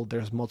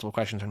there's multiple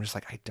questions. I'm just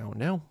like, I don't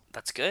know.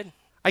 That's good.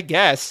 I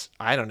guess.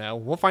 I don't know.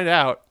 We'll find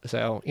out.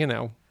 So,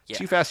 Yeah.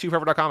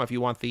 TooFastTooForever.com if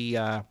you want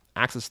the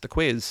access to the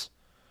quiz.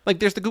 Like,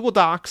 there's the Google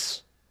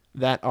Docs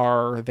that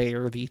are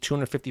there, the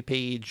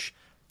 250-page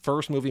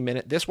first movie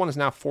minute. This one is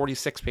now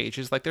 46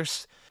 pages. Like,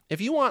 there's,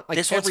 if you want, like,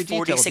 this every one's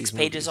detail 46 of these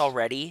pages movies,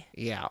 already?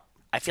 Yeah.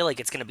 I feel like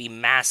it's going to be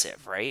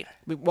massive, right?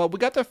 Well, we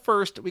got the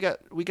first, we got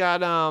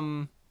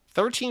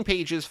 13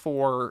 pages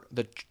for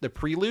the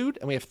prelude,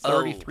 and we have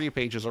 33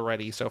 pages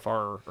already so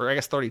far, or I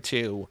guess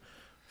 32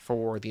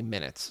 for the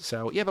minutes.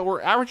 So yeah, but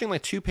we're averaging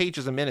like 2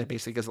 pages a minute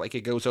basically, because like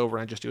it goes over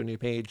and I just do a new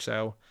page.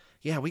 So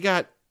yeah, we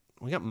got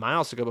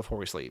miles to go before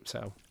we sleep.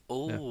 So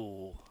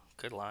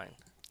Good line.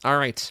 All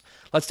right,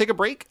 let's take a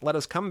break. Let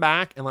us come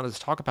back and let us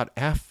talk about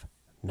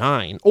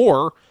F9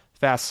 or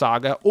Fast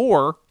Saga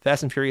or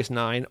Fast and Furious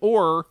 9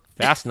 or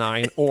Fast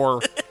 9 or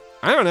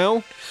I don't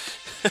know.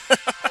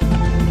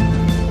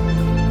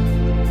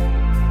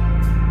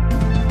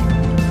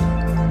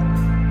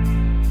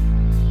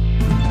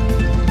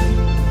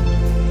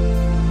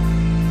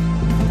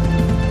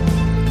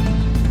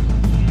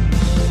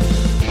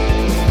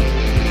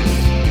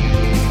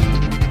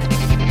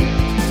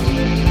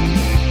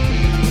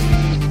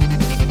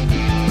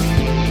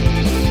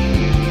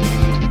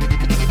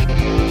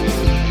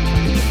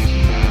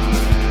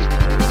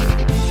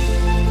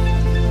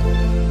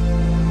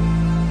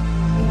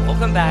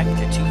 Welcome back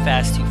to Too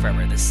Fast, Too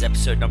Forever. This is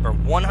episode number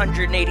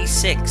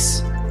 186,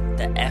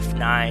 the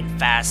F9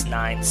 Fast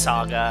 9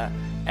 saga.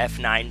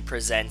 F9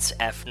 presents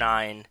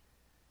F9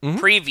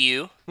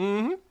 preview.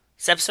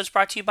 This episode's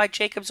brought to you by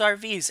Jacobs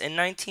RVs. In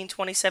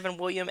 1927,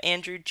 William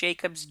Andrew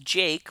Jacobs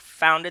Jake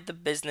founded the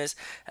business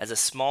as a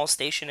small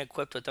station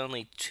equipped with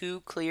only 2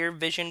 clear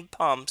vision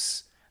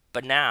pumps.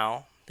 But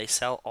now they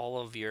sell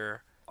all of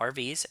your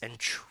RVs and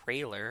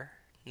trailer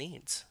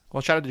needs.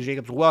 Well, shout out to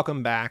Jacobs.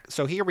 Welcome back.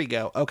 So here we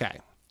go. Okay.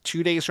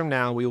 2 days from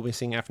now, we will be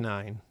seeing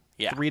F9.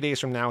 Yeah. 3 days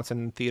from now, it's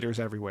in theaters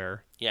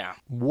everywhere. Yeah.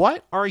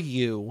 What are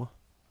you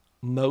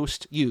Joe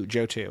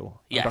too?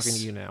 Yes. I'm talking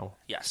to you now.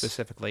 Yes.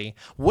 Specifically.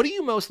 What are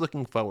you most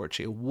looking forward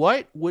to?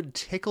 What would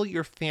tickle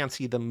your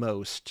fancy the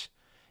most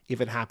if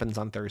it happens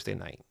on Thursday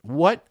night?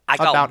 What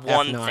about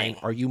one F9 thing.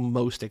 are you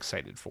most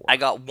excited for? I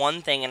got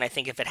one thing, and I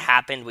think if it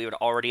happened, we would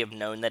already have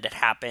known that it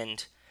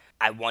happened.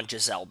 I want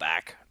Giselle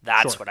back.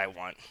 That's Sure. what I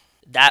want.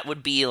 That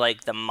would be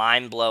like the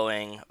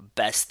mind-blowing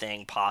best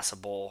thing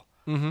possible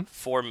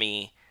for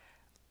me.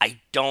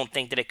 I don't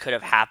think that it could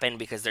have happened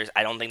because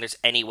I don't think there's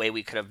any way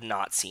we could have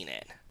not seen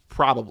it.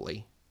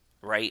 Probably.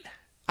 Right?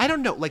 I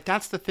don't know. Like,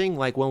 that's the thing.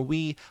 Like,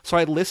 so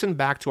I listened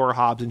back to our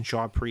Hobbs and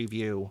Shaw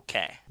preview.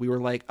 Okay. We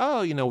were like,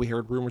 oh, we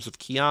heard rumors of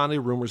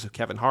Keanu, rumors of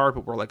Kevin Hart,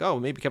 but we're like, oh,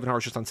 maybe Kevin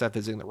Hart's just on set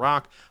visiting The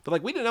Rock. But,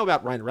 like, we didn't know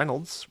about Ryan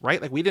Reynolds,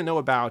 right? Like, we didn't know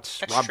about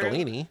That's Rob true.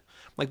 Delaney.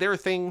 Like, there are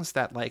things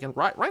that, like, and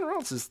Ryan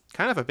Reynolds is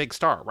kind of a big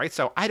star, right?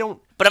 So I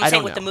don't. But I'm I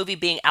saying don't with the know. movie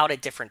being out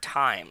at different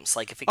times,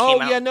 like if it came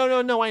Oh, out. yeah,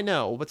 no, I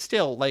know. But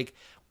still, like,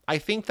 I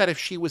think that if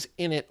she was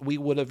in it, we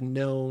would have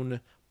known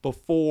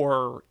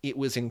before it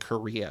was in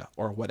Korea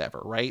or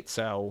whatever, right?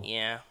 So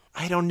Yeah.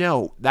 I don't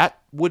know. That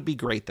would be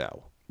great,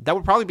 though. That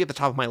would probably be at the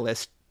top of my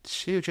list,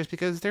 too, just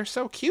because they're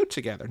so cute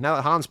together. Now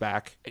that Han's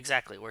back.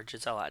 Exactly. Where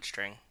Giselle had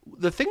string.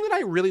 The thing that I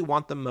really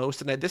want the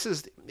most, and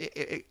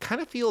it kind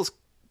of feels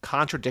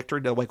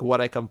contradictory to, like, what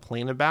I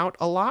complain about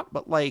a lot,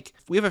 but, like,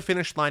 we have a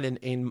finish line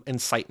in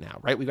sight now,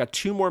 right? We've got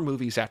 2 more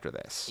movies after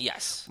this.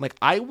 Yes. Like,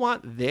 I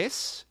want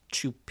this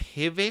to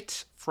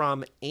pivot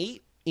from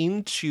 8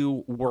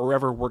 into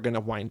wherever we're going to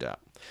wind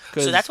up.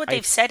 So that's what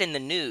they've said in the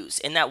news.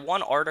 In that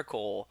one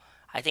article,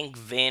 I think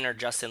Vin or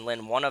Justin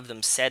Lin, one of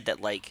them said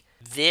that, like,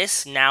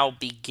 this now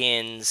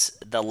begins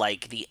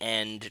the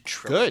end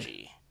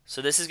trilogy.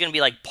 So this is going to be,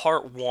 like,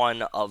 part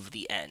 1 of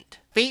the end.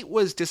 Fate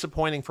was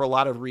disappointing for a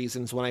lot of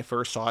reasons when I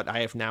first saw it. I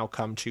have now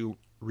come to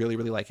really,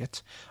 really like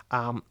it.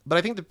 But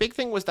I think the big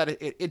thing was that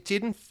it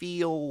didn't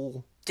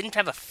feel... Didn't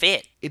have a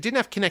fit. It didn't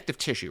have connective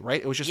tissue,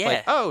 right? It was just Yeah.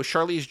 like, oh,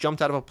 Charlize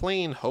jumped out of a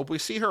plane. Hope we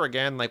see her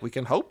again. Like, we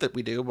can hope that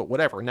we do, but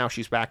whatever. Now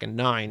she's back in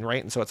 9,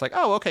 right? And so it's like,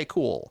 oh, okay,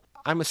 cool.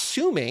 I'm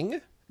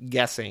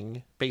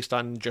guessing, based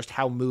on just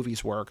how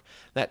movies work,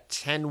 that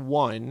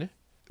 10-1...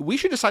 We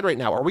should decide right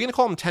now, are we going to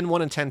call them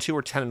 10-1 and 10-2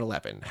 or 10 and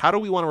 11? How do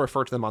we want to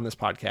refer to them on this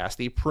podcast?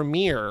 The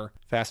premier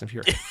Fast and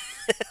Furious.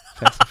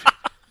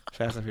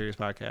 Fast and Furious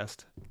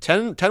podcast.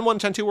 10-1,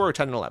 10-2, or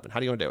 10 and 11? How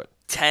do you want to do it?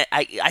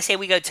 I say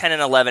we go 10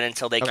 and 11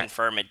 until they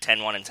confirm it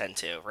 10-1 and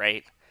 10-2,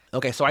 right?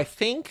 Okay, so I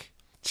think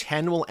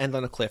 10 will end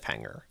on a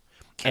cliffhanger.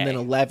 Okay. And then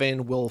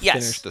 11 will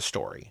finish the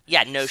story.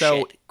 Yeah, no So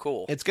shit.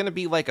 Cool. It's going to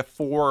be like a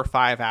 4 or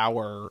 5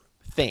 hour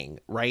thing,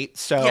 right?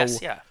 So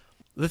Yes, yeah.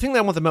 the thing that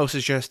I want the most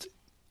is just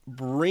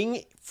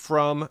bring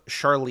from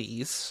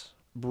Charlize,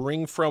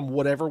 bring from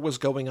whatever was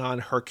going on,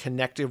 her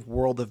connective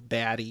world of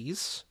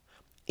baddies,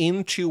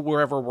 into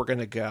wherever we're going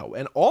to go.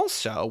 And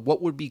also,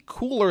 what would be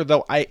cooler,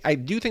 though, I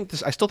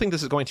still think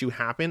this is going to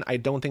happen. I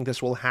don't think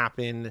this will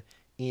happen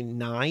in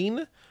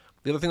 9.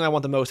 The other thing I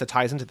want the most that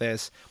ties into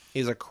this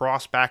is a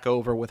cross back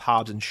over with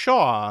Hobbs and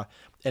Shaw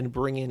and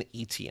bring in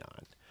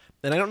Etion.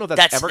 And I don't know if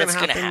that's ever going to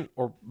happen,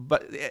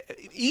 but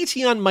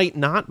Etion might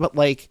not, but,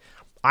 like,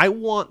 I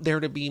want there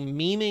to be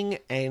meaning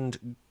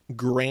and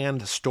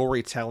grand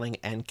storytelling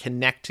and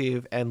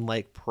connective and,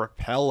 like,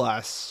 propel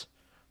us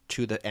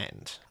to the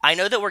end. I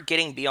know that we're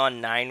getting beyond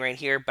 9 right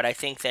here, but I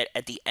think that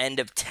at the end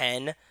of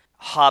 10,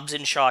 Hobbs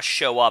and Shaw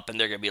show up and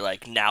they're going to be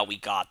like, now we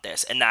got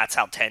this. And that's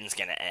how 10's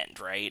going to end,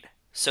 right?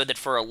 So that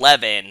for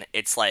 11,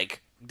 it's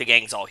like, the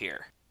gang's all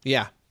here.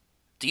 Yeah.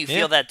 Do you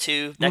feel that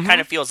too? That kind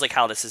of feels like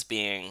how this is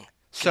being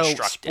constructed.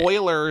 So,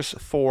 spoilers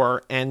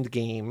for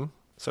Endgame.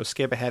 So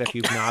skip ahead if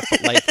you've not,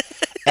 but, like,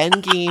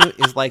 Endgame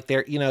is like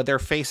they're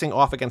facing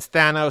off against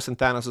Thanos, and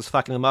Thanos is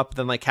fucking them up.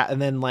 Then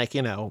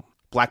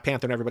Black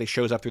Panther and everybody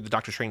shows up through the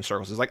Doctor Strange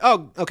circles. It's like,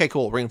 oh, okay,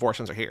 cool,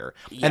 reinforcements are here.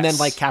 Yes. And then,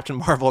 like, Captain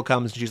Marvel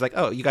comes and she's like,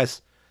 oh,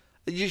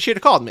 you should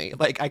have called me.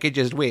 Like, I could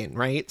just win,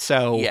 right?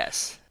 So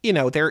Yes.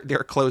 They're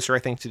closer, I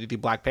think, to the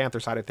Black Panther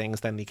side of things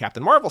than the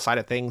Captain Marvel side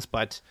of things,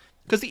 but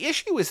because the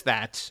issue is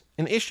that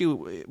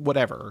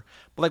whatever,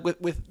 but,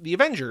 like, with the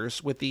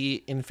Avengers, with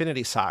the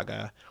Infinity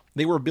Saga,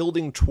 they were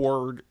building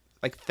toward,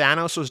 like,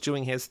 Thanos was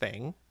doing his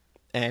thing,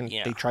 and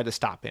they tried to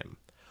stop him.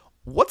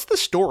 What's the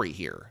story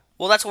here?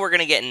 Well, that's what we're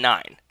gonna get in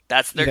 9.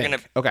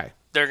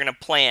 They're gonna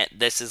plant.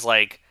 This is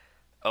like,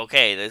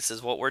 okay, this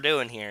is what we're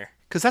doing here.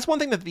 Because that's one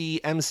thing that the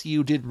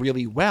MCU did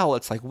really well.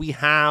 It's like we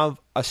have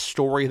a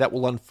story that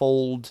will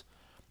unfold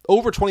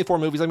over 24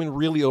 movies. I mean,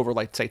 really over,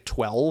 like, say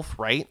 12,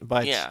 right?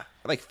 But yeah,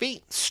 like,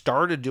 Fate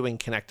started doing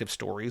connective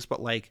stories,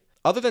 but, like,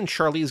 other than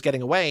Charlize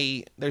getting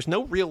away, there's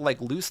no real like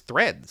loose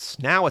threads.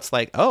 Now it's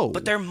like, oh,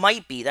 But there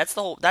might be. That's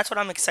what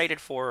I'm excited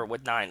for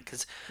with 9,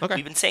 because Okay.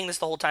 we've been saying this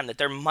the whole time, that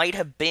there might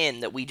have been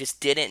that we just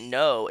didn't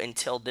know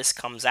until this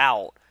comes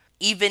out.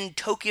 Even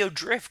Tokyo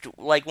Drift,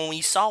 like when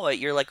we saw it,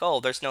 you're like, oh,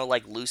 there's no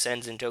like loose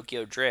ends in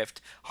Tokyo Drift.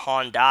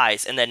 Han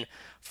dies, and then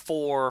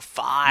 4,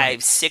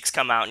 5, 6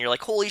 come out, and you're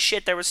like, holy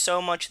shit, there was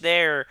so much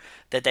there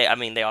that they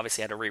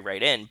obviously had to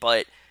rewrite in,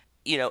 but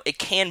it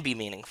can be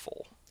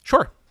meaningful.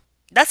 sure.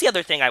 That's the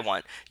other thing I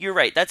want. You're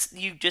right.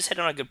 You just hit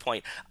on a good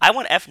point. I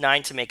want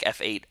F9 to make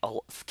F8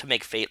 to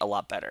make Fate a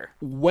lot better.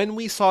 When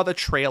we saw the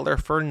trailer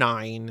for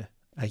 9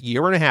 a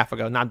year and a half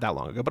ago, not that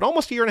long ago, but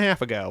almost a year and a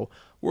half ago,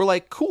 we're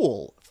like,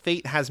 cool,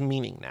 Fate has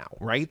meaning now,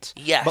 right?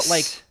 Yes. But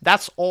like,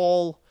 that's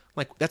all,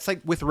 like, that's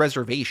like with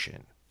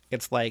reservation.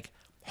 It's like,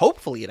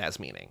 hopefully it has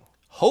meaning.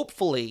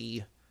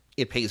 Hopefully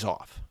it pays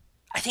off.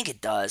 I think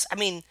it does. I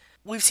mean,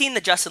 we've seen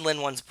the Justin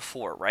Lin ones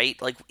before,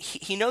 right? Like,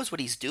 he knows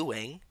what he's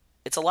doing.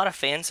 It's a lot of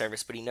fan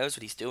service, but he knows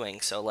what he's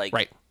doing. So, like,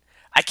 Right.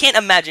 I can't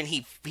imagine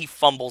he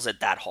fumbles it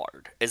that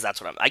hard.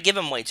 I give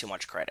him way too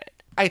much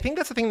credit. I think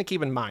that's the thing to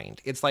keep in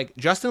mind. It's like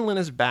Justin Lin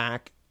is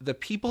back. The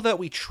people that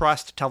we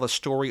trust to tell the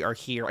story are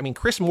here. I mean,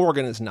 Chris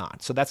Morgan is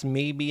not, so that's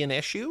maybe an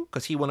issue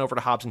because he went over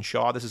to Hobbs and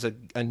Shaw. This is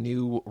a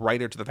new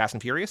writer to the Fast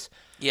and Furious.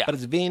 Yeah. But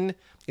it's Vin,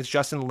 it's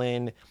Justin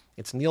Lin,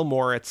 it's Neil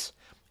Moritz,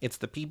 it's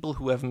the people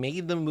who have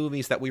made the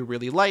movies that we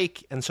really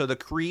like, and so the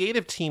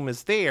creative team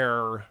is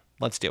there.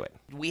 Let's do it.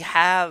 We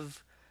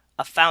have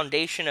a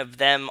foundation of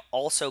them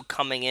also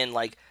coming in.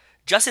 Like,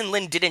 Justin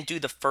Lin didn't do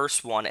the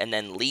first one and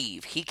then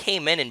leave. He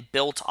came in and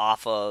built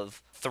off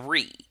of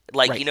 3.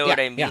 Like, Right. you know Yeah, what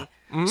I mean? yeah.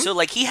 Mm-hmm. So,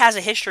 like, he has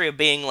a history of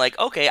being like,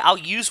 okay, I'll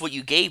use what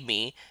you gave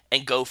me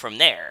and go from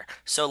there.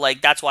 So,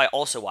 like, that's why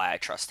I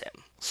trust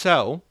him.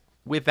 So,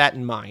 with that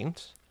in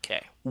mind,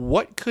 Okay.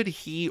 what could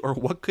he or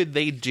what could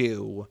they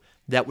do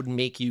that would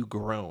make you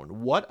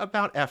groan? What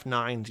about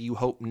F9 do you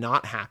hope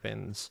not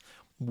happens?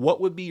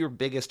 What would be your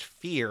biggest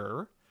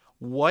fear?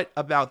 What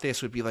about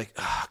this would be like,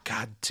 oh,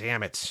 God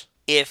damn it.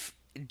 If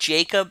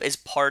Jacob is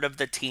part of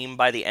the team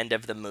by the end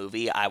of the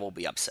movie, I will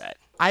be upset.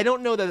 I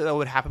don't know that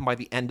would happen by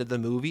the end of the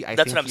movie. I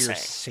That's think what I'm you're saying.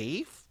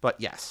 safe, but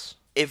yes.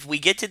 If we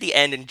get to the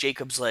end and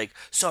Jacob's like,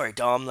 sorry,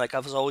 Dom, like, I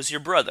was always your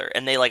brother,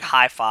 and they, like,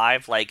 high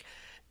five, like,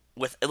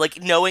 with,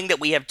 like, knowing that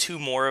we have 2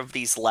 more of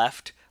these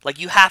left, like,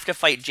 you have to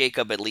fight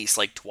Jacob at least,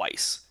 like,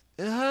 twice.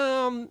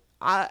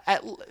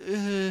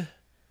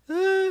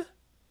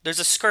 There's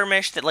a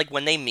skirmish that, like,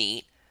 when they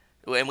meet,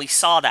 and we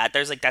saw that,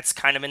 there's, like, that's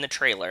kind of in the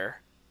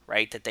trailer,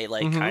 right, that they,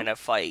 like, kind of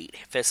fight,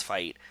 fist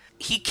fight.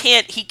 He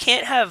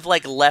can't have,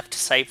 like, left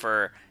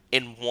Cypher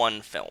in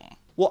one film.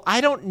 Well, I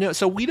don't know.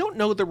 So we don't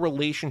know the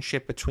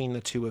relationship between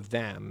the two of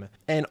them.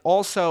 And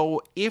also,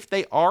 if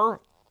they are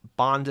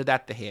bonded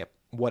at the hip,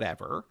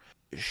 whatever,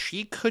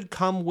 she could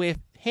come with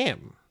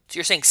him. So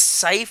you're saying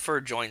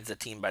Cypher joins the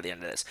team by the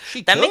end of this?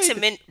 She that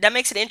could.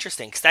 makes it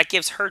interesting, because that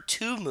gives her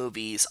 2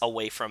 movies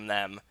away from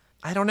them.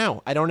 I don't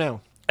know.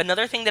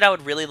 Another thing that I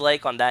would really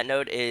like on that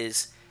note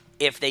is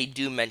if they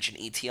do mention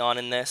Etion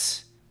in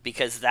this,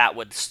 because that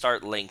would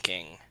start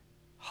linking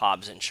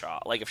Hobbs and Shaw.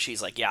 Like, if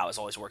she's like, yeah, I was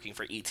always working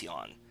for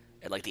Etion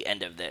at, like, the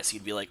end of this,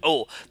 you'd be like,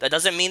 oh, that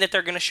doesn't mean that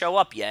they're going to show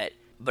up yet,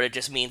 but it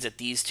just means that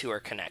these 2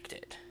 are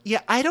connected.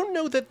 Yeah, I don't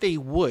know that they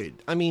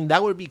would. I mean,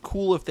 that would be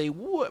cool if they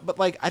would, but,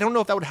 like, I don't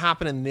know if that would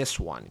happen in this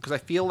one, because I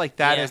feel like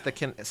that is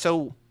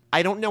so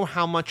I don't know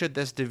how much of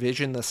this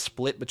division, the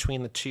split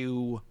between the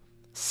 2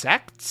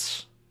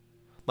 sects,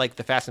 like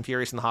the Fast and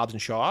Furious and the Hobbs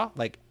and Shaw,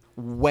 like,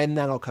 when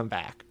that'll come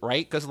back,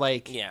 right? Because,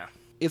 like, Yeah.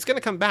 it's going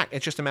to come back.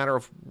 It's just a matter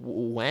of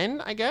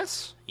when, I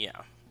guess. Yeah.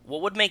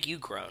 What would make you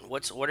groan?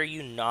 What are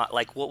you not,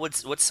 like,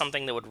 what's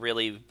something that would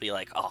really be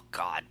like, oh,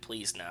 God,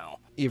 please no?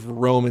 If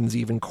Roman's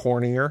even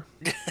cornier.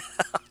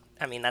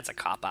 I mean, that's a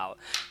cop-out.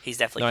 He's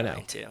definitely I know.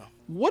 going to.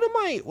 What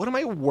am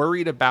I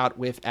worried about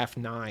with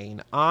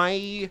F9?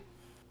 I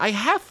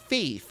have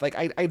faith. Like,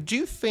 I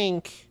do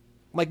think,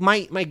 like,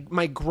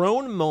 my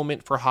groan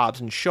moment for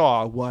Hobbs and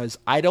Shaw was,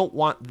 I don't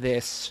want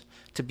this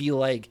to be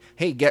like,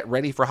 hey, get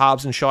ready for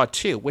Hobbs and Shaw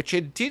 2, which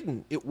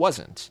it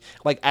wasn't.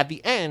 Like, at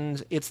the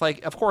end, it's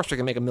like, of course we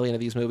can make 1 million of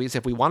these movies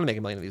if we want to make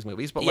 1 million of these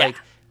movies, but, Yeah. like,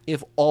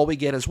 if all we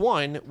get is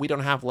 1, we don't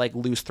have, like,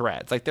 loose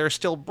threads. Like, there's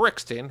still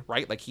Brixton,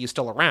 right? Like, he's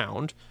still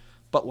around,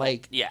 but,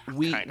 like, Yeah,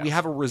 we kind of.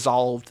 have a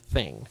resolved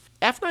thing.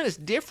 F9 is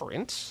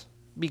different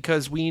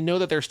because we know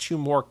that there's 2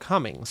 more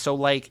coming. So,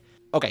 like,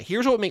 okay,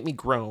 here's what would make me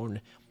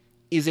groan,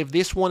 is if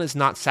this one is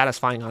not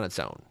satisfying on its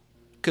own.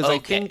 Because I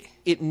Okay. think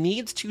it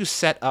needs to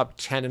set up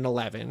 10 and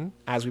 11,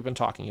 as we've been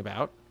talking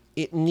about.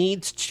 It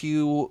needs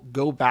to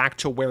go back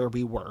to where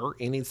we were.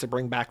 It needs to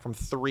bring back from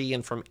 3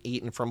 and from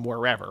 8 and from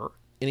wherever.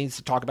 It needs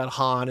to talk about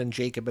Han and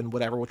Jacob and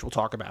whatever, which we'll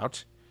talk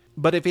about.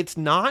 But if it's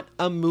not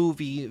a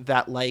movie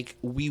that, like,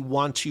 we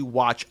want to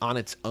watch on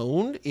its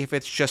own, if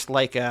it's just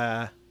like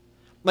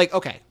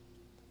okay,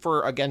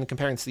 for, again,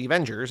 comparing to the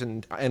Avengers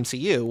and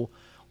MCU,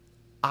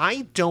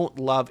 I don't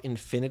love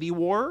Infinity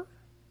War,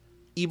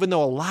 even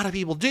though a lot of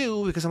people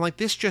do, because I'm like,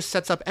 this just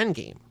sets up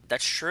Endgame.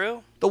 That's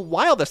true. The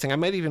wildest thing, I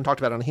might have even talked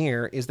about on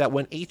here, is that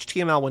when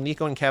HTML, when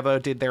Nico and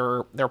Kevo did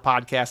their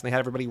podcast and they had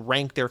everybody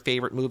rank their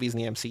favorite movies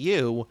in the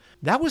MCU,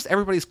 that was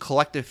everybody's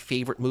collective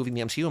favorite movie in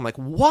the MCU. I'm like,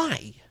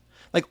 why?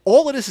 Like,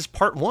 all of this is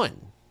part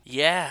one.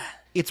 Yeah.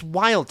 It's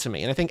wild to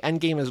me. And I think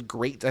Endgame is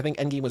great. I think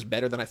Endgame was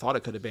better than I thought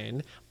it could have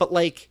been. But,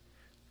 like,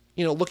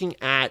 you know, looking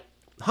at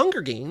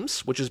Hunger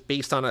Games, which is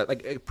based on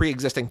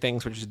pre-existing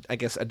things, which is, I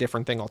guess, a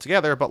different thing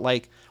altogether, but,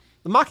 like,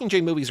 the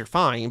Mockingjay movies are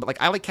fine, but,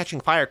 like, I like Catching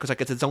Fire because, like,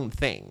 it's its own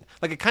thing.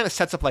 Like, it kind of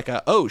sets up, like,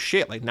 oh,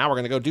 shit, like, now we're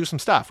going to go do some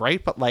stuff,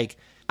 right? But, like,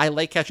 I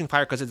like Catching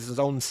Fire because it's its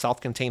own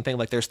self-contained thing.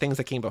 Like, there's things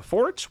that came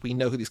before it. We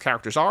know who these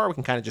characters are. We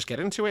can kind of just get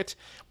into it.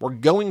 We're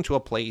going to a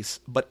place,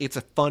 but it's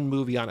a fun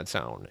movie on its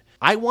own.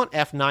 I want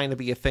F9 to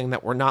be a thing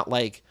that we're not,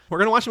 like, we're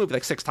going to watch the movie,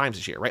 like, 6 times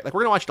this year, right? Like,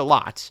 we're going to watch it a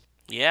lot.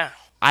 Yeah.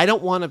 I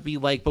don't want to be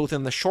like both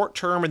in the short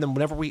term and then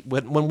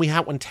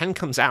when 10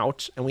 comes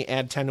out and we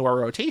add 10 to our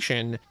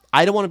rotation,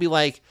 I don't want to be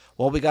like,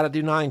 well, we got to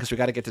do 9 because we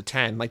got to get to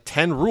 10. Like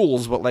 10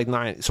 rules, but like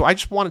 9. So I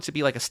just want it to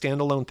be like a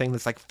standalone thing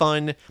that's like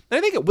fun. And I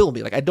think it will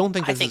be. Like I don't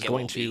think this is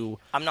going to.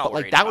 I'm not. But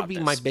like that would be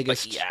my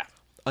biggest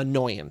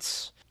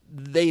annoyance.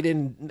 They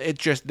didn't.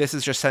 This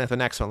is just sending the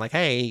next one. Like,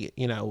 hey,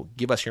 you know,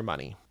 give us your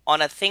money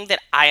on a thing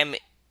that I'm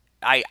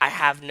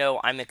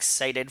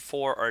excited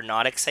for or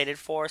not excited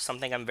for.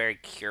 Something I'm very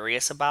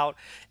curious about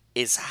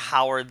is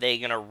how are they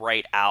going to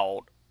write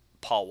out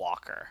Paul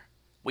Walker?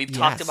 We've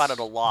talked about it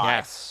a lot.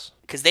 Yes.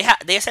 Because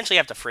they essentially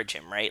have to fridge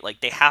him, right?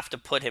 Like, they have to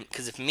put him...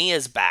 Because if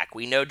Mia's back,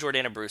 we know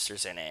Jordana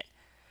Brewster's in it.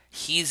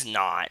 He's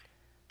not.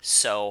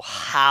 So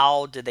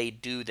how do they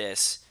do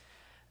this?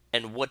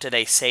 And what do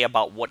they say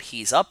about what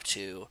he's up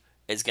to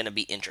is going to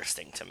be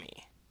interesting to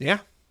me. Yeah.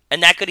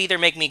 And that could either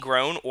make me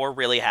groan or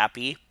really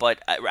happy, but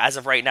as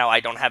of right now, I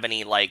don't have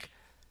any, like,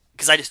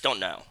 because I just don't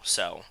know,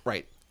 so.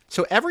 Right.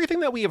 So everything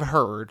that we have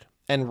heard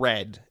and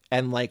read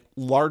and, like,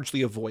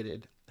 largely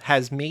avoided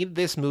has made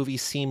this movie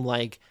seem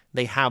like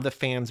they have the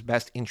fans'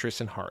 best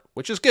interests in heart,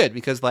 which is good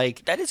because,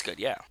 like... That is good,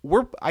 yeah.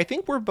 I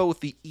think we're both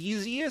the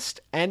easiest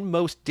and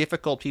most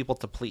difficult people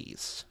to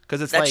please.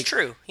 Because it's That's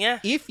true, yeah.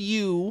 If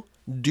you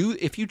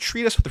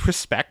treat us with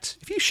respect,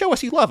 if you show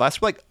us you love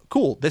us, we're like,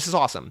 cool, this is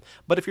awesome.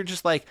 But if you're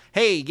just like,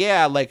 hey,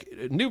 yeah, like,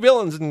 new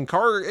villains and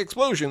car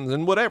explosions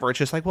and whatever, it's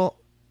just like, well,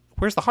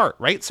 where's the heart,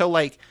 right? So,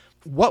 like,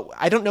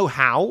 I don't know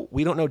how,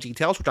 we don't know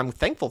details, which I'm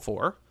thankful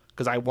for,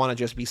 because I want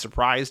to just be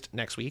surprised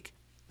next week.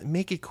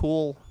 Make it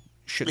cool.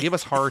 Should give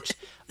us heart.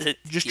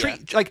 Just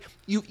treat, like,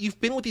 you've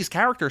been with these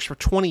characters for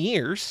 20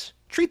 years.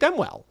 Treat them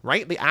well,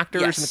 right? The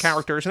actors and the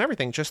characters and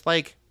everything. Just,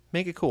 like,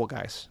 make it cool,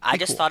 guys. I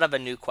just thought of a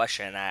new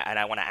question, and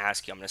I want to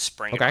ask you. I'm going to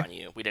spring it on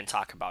you. We didn't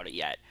talk about it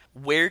yet.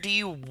 Where do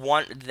you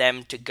want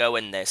them to go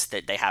in this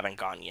that they haven't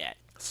gone yet?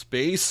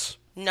 Space?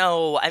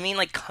 No, I mean,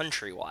 like,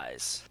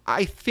 country-wise.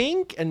 I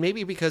think, and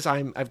maybe because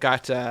I've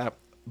got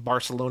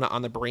Barcelona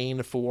on the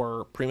brain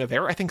for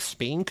Primavera, I think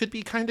Spain could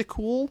be kind of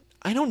cool.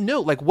 I don't know.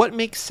 Like, what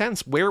makes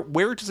sense? Where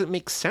does it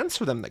make sense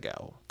for them to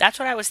go? That's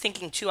what I was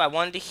thinking, too. I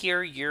wanted to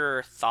hear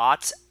your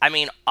thoughts. I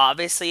mean,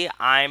 obviously,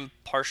 I'm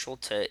partial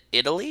to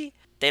Italy.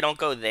 They don't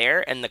go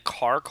there, and the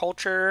car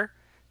culture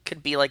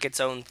could be like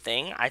its own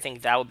thing. I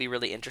think that would be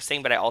really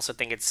interesting, but I also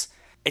think it's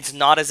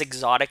not as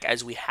exotic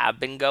as we have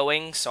been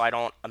going, so I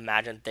don't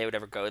imagine they would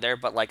ever go there.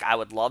 But, like, I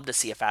would love to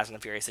see a Fast and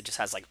the Furious that just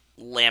has, like,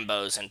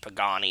 Lambos and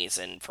Paganis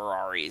and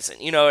Ferraris,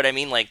 and you know what I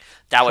mean? Like,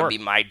 that would be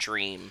my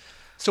dream.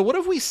 So what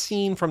have we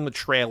seen from the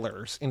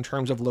trailers in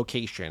terms of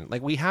location?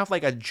 Like, we have,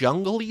 like, a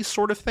jungle-y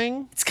sort of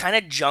thing? It's kind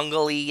of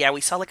jungle-y. Yeah,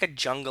 we saw, like, a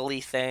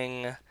jungle-y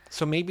thing.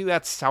 So maybe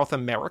that's South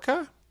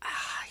America?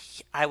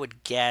 I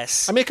would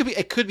guess. I mean,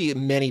 it could be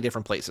many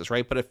different places,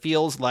 right? But it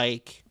feels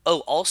like... Oh,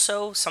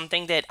 also,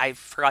 something that I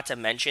forgot to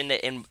mention,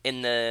 that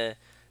in the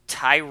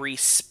Tyrese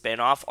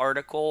spinoff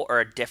article, or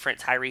a different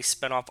Tyrese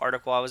spinoff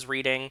article I was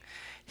reading,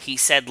 he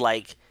said,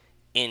 like,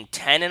 in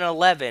 10 and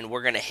 11,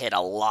 we're going to hit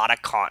a lot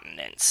of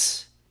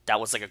continents. That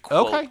was, like, a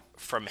quote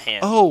from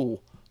him.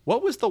 Oh,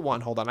 what was the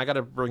one? Hold on, I got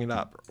to bring it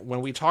up. When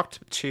we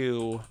talked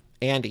to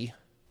Andy...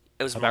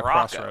 It was Morocco,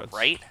 Crossroads.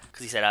 Right?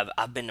 Because he said,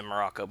 I've been to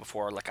Morocco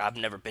before. Like, I've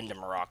never been to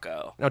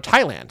Morocco. No,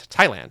 Thailand.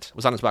 Thailand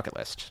was on his bucket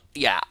list.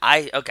 Yeah,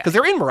 okay. Because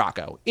they're in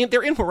Morocco.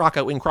 They're in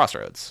Morocco in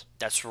Crossroads.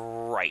 That's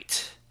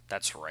right.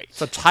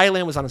 So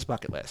Thailand was on his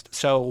bucket list.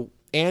 So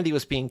Andy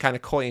was being kind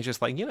of coy and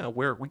just like, you know,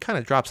 we kind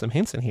of dropped some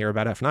hints in here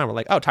about F9. We're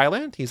like, oh,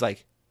 Thailand? He's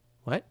like,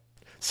 what?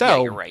 So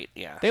yeah, you're right.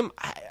 Yeah.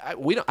 I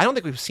don't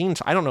think we've seen.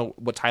 I don't know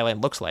what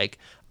Thailand looks like.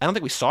 I don't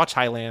think we saw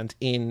Thailand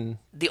in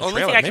the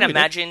only thing I can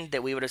imagine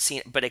that we would have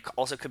seen, but it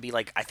also could be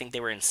like, I think they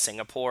were in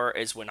Singapore,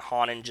 is when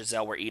Han and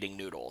Giselle were eating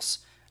noodles,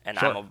 and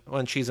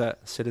when she's a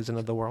citizen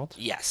of the world.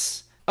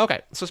 Yes.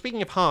 Okay. So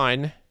speaking of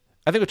Han,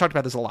 I think we talked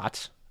about this a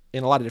lot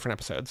in a lot of different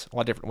episodes, a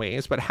lot of different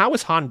ways. But how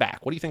is Han back?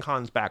 What do you think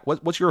Han's back?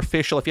 What's your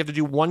official? If you have to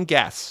do one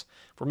guess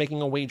for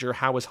making a wager,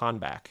 how is Han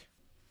back?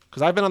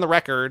 Because I've been on the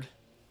record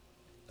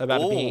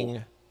about it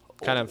being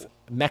kind of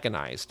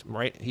mechanized,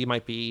 right? He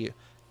might be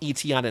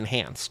Etion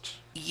enhanced.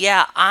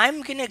 Yeah,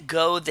 I'm gonna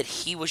go that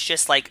he was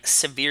just like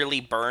severely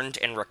burned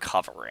and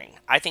recovering.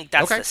 I think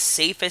that's Okay. the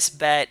safest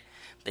bet.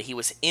 That he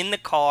was in the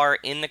car,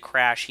 in the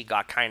crash, he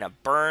got kind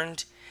of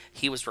burned,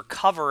 he was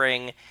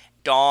recovering,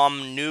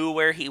 Dom knew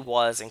where he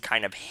was and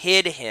kind of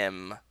hid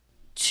him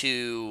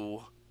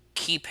to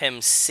keep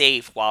him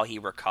safe while he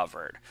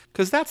recovered.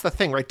 Because that's the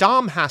thing, right?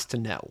 Dom has to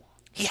know.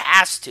 He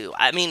has to.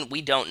 I mean,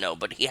 we don't know,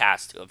 but he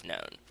has to have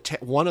known.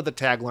 One of the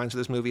taglines of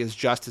this movie is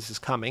 "Justice is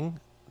coming,"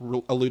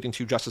 alluding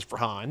to justice for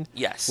Han.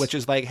 Yes. Which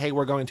is like, hey,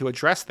 we're going to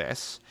address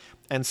this.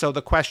 And so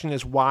the question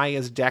is, why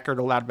is Deckard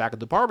allowed back at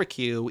the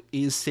barbecue?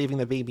 Is saving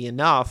the baby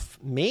enough?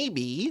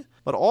 Maybe.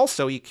 But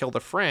also, he killed a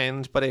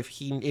friend. But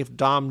if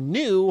Dom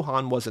knew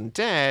Han wasn't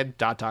dead, ...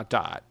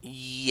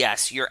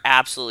 Yes, you're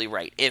absolutely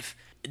right. If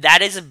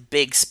that is a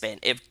big spin.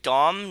 If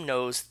Dom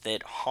knows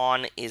that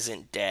Han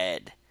isn't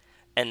dead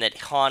and that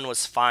Han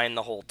was fine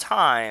the whole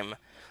time,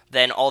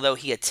 then although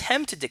he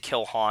attempted to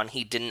kill Han,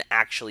 he didn't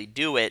actually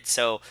do it.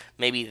 So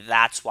maybe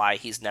that's why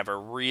he's never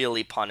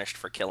really punished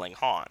for killing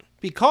Han.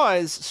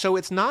 Because, so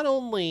it's not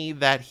only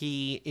that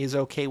he is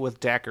okay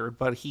with Deckard,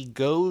 but he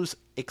goes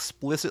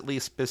explicitly,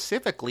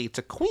 specifically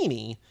to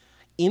Queenie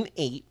in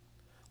 8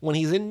 when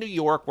he's in New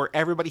York, where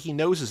everybody he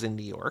knows is in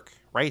New York,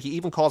 right? He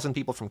even calls in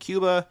people from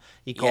Cuba.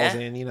 He calls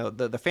in,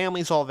 the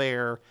family's all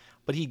there.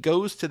 But he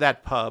goes to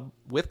that pub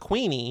with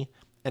Queenie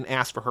and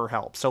asks for her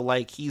help. So,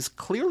 like, he's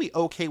clearly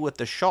okay with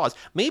the Shaws.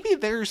 Maybe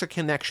there's a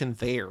connection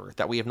there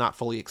that we have not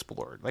fully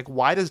explored. Like,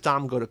 why does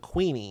Dom go to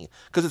Queenie?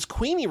 Because it's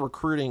Queenie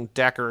recruiting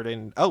Deckard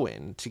and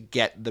Owen to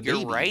get the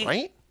baby,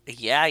 right?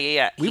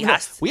 Yeah. We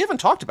haven't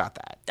talked about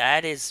that.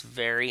 That is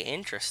very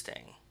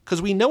interesting.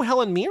 Because we know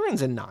Helen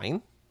Mirren's in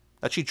 9,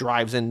 that she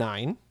drives in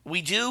 9.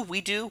 We do,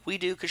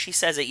 because she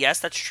says it. Yes,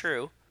 that's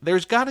true.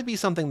 There's got to be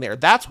something there.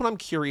 That's what I'm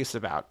curious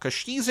about, because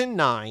she's in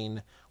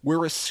 9.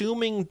 We're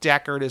assuming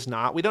Deckard is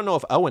not. We don't know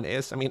if Owen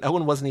is. I mean,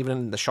 Owen wasn't even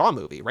in the Shaw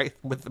movie, right?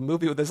 With the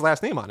movie with his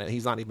last name on it,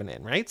 he's not even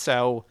in, right?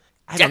 So,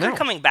 I don't know. Deckard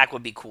coming back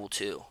would be cool,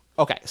 too.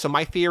 Okay, so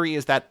my theory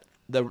is that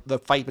the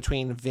fight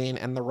between Vin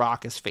and The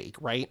Rock is fake,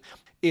 right?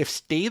 If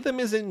Statham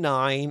is in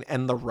 9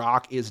 and The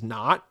Rock is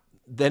not,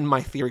 then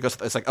my theory goes,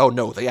 it's like, oh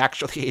no, they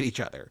actually hate each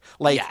other.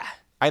 Like, yeah.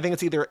 I think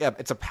it's either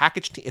it's a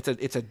package,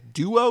 it's a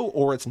duo,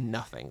 or it's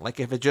nothing. Like,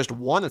 if it's just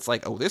one, it's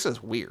like, oh, this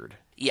is weird.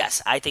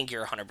 Yes, I think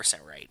you're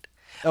 100% right.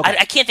 Okay.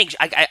 I can't think.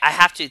 I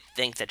have to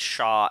think that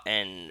Shaw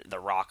and The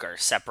Rock are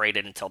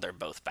separated until they're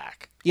both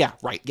back. Yeah,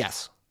 right.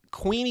 Yes.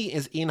 Queenie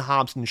is in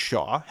Hobbs and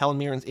Shaw. Helen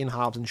Mirren's in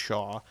Hobbs and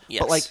Shaw.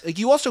 Yes. But like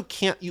you also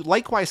can't. You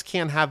likewise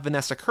can't have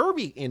Vanessa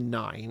Kirby in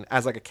 9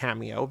 as like a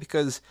cameo,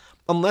 because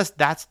unless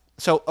that's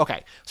so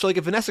okay. So like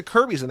if Vanessa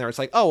Kirby's in there, it's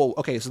like, oh,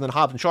 okay. So then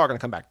Hobbs and Shaw are going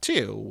to come back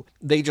too.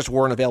 They just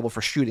weren't available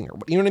for shooting her.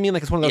 You know what I mean?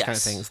 Like it's one of those kind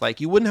of things.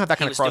 Like you wouldn't have that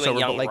kind of crossover. Doing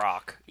Young but like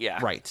Rock. Yeah.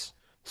 Right.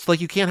 So,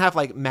 like, you can't have,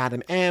 like,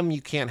 Madam M. You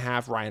can't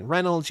have Ryan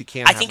Reynolds. You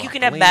can't I think you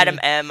can have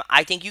Madam M.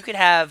 I think you can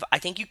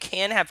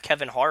have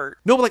Kevin Hart.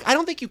 No, but, like, I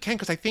don't think you can,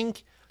 because I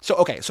think... So,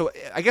 okay, so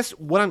I guess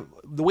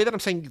the way that I'm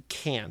saying you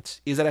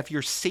can't is that if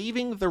you're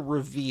saving the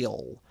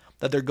reveal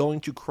that they're going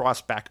to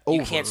cross back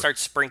over... You can't start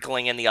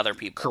sprinkling in the other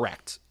people.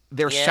 Correct.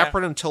 They're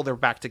separate until they're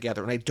back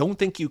together, and I don't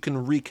think you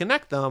can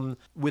reconnect them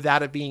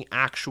without it being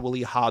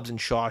actually Hobbs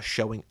and Shaw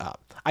showing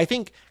up. I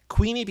think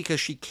Queenie, because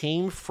she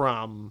came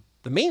from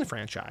the main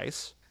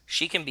franchise...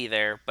 She can be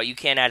there, but you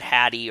can't add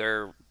Hattie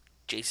or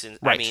Jason.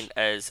 Right. I mean,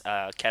 as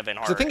Kevin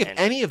Hart. So I think if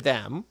any of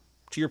them,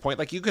 to your point,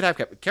 like you could have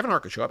Kevin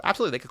Hart could show up.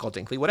 Absolutely, they could call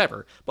Dinkley,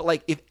 whatever. But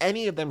like if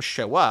any of them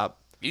show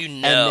up,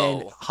 and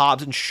then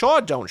Hobbs and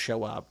Shaw don't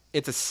show up,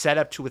 it's a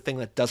setup to a thing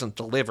that doesn't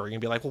deliver. You're gonna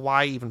be like, well,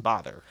 why even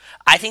bother?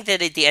 I think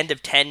that at the end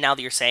of 10, now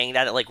that you're saying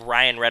that, like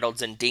Ryan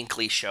Reynolds and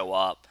Dinkley show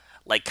up,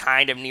 like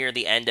kind of near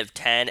the end of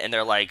 10, and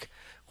they're like,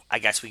 I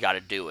guess we got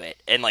to do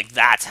it, and like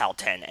that's how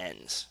 10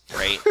 ends,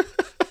 right?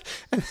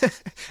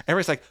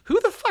 Everybody's like, who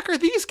the fuck are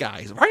these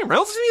guys? Ryan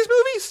Reynolds in these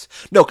movies?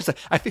 No, because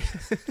I think...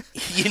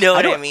 You know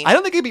what I mean? I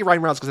don't think it'd be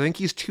Ryan Reynolds, because I think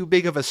he's too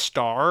big of a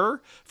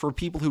star for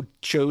people who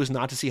chose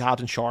not to see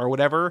Hobbs and Shaw or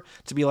whatever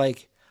to be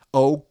like,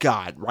 oh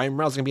God, Ryan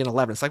Reynolds is going to be in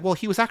 11. It's like, well,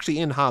 he was actually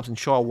in Hobbs and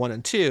Shaw 1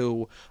 and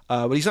 2,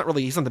 but he's not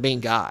the main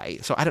guy.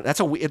 So I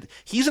don't,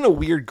 he's in a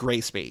weird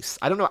gray space.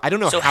 I don't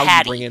know so how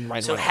Hattie, you bring in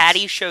Ryan Reynolds. So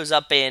Hattie shows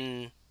up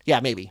in... Yeah,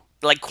 maybe.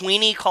 Like,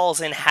 Queenie calls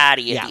in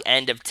Hattie at the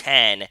end of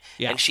 10,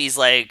 and she's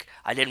like,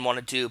 I didn't want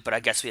to do it, but I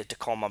guess we have to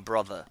call my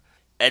brother.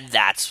 And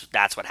that's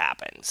what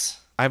happens.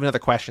 I have another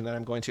question that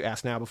I'm going to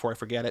ask now before I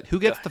forget it. Who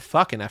gets the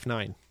fuck in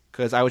F9?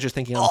 Because I was just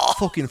thinking, I'm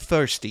fucking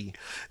thirsty.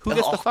 Who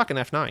gets the fuck in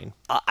F9?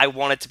 I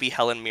want it to be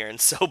Helen Mirren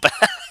so bad.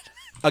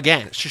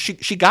 Again,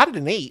 she got it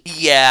in 8.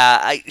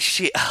 Yeah,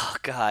 oh,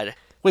 God.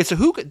 Wait,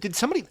 so did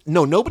somebody...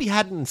 No, nobody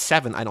had it in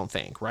 7, I don't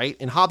think, right?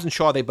 In Hobbs and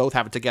Shaw, they both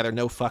have it together,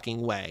 no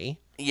fucking way.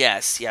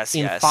 Yes.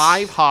 In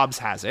 5, Hobbs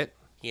has it,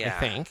 I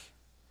think.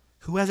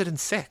 Who has it in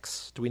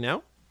 6? Do we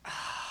know?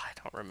 I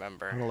don't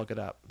remember. I'm going to look it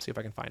up, see if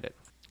I can find it.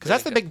 Because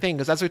that's the big thing,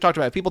 because that's what we talked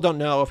about. If people don't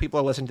know, if people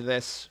are listening to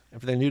this,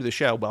 if they're new to the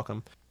show,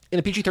 welcome. In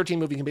a PG-13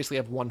 movie, you can basically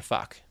have one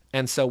fuck.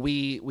 And so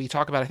we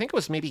talk about, I think it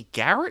was maybe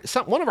Garrett.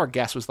 One of our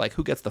guests was like,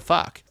 who gets the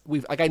fuck?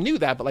 I knew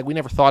that, but like we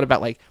never thought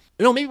about like,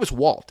 no, maybe it was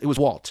Walt. It was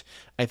Walt,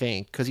 I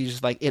think, because he's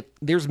just like,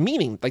 there's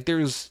meaning, like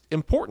there's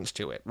importance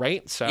to it,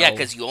 right? So Yeah,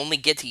 because you only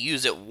get to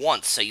use it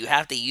once, so you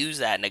have to use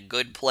that in a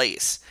good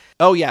place.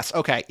 Oh yes,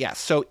 okay, yes.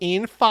 So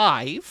in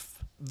 5,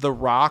 The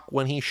Rock,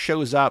 when he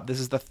shows up,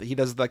 he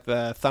does like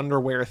the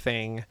Thunderwear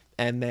thing,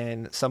 and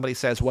then somebody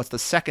says, "What's the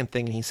second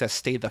thing?" And he says,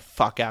 "Stay the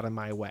fuck out of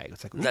my way."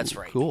 It's like, ooh, That's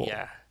right. cool.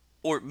 Yeah.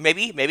 Or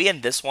maybe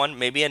in this one,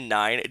 maybe in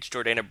 9, it's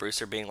Jordana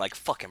Brewster being like,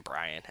 "Fucking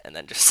Brian," and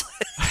then just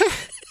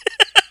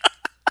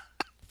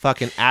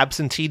Fucking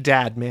absentee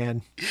dad,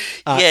 man.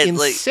 Yeah, in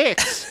like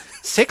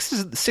 6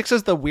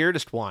 is the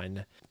weirdest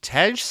one.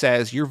 Tej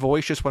says, "Your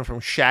voice just went from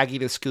Shaggy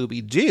to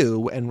Scooby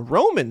Doo," and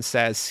Roman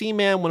says, "See,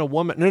 man, when a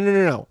woman..."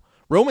 No.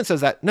 Roman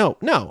says that.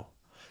 No.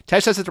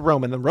 Tej says it to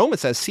Roman. Then Roman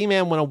says, "See,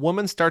 man, when a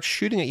woman starts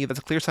shooting at you, that's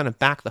a clear sign to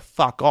back the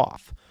fuck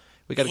off.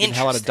 We got to get the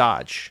hell out of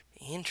Dodge."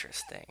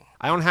 Interesting.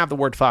 I don't have the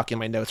word fuck in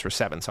my notes for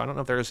 7, so I don't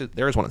know if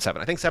there is one in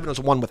 7. I think 7 was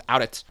one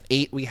without it.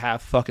 8, we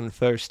have fucking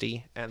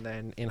thirsty, and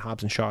then in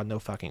Hobbs and Shaw, no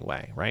fucking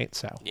way, right?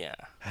 So Yeah.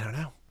 I don't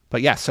know.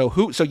 But yeah, so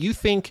who did you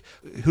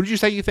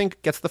say you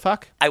think gets the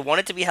fuck? I want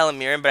it to be Helen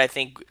Mirren, but I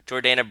think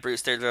Jordana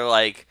Brewster, they're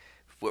like,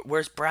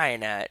 "Where's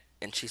Brian at?"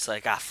 And she's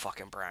like,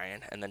 fucking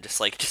Brian. And then just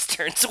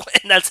turns away.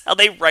 And that's how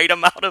they write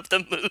him out of the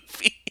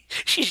movie.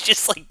 She's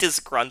just like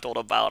disgruntled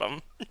about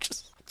him.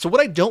 So what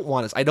I don't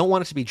want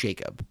it to be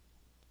Jacob,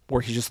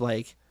 where he's just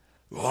like,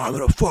 "Oh, I'm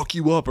gonna fuck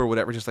you up," or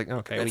whatever. Just like,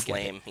 okay, It's we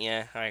get lame.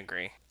 Yeah, I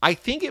agree. I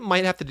think it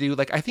might have to do,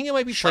 like, I think it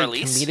might be played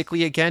Charlize?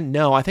 comedically again.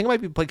 No, I think it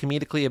might be played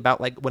comedically about,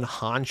 like, when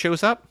Han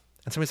shows up,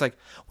 and somebody's like,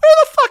 "Where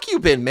the fuck you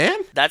been, man?"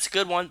 That's a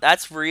good one.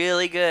 That's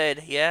really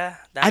good. Yeah.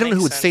 I don't know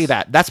who would makes say sense.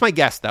 that. That's my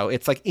guess, though.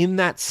 It's, like, in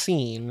that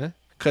scene,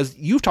 because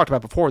you've talked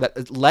about before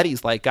that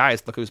Letty's like,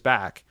 "Guys, look who's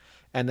back."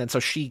 And then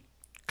so she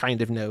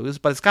kind of knows,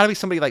 but it's got to be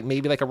somebody like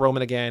maybe like a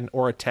Roman again,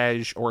 or a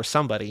Tej, or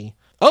somebody.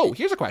 Oh,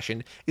 here's a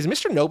question. Is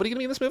Mr. Nobody going to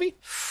be in this movie?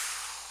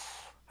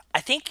 I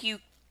think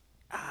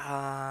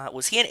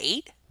was he in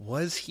 8?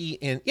 Was he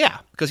in... Yeah,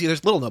 because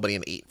there's Little Nobody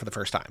in 8 for the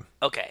first time.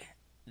 Okay.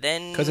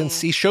 Then...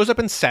 Because he shows up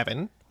in 7,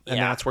 and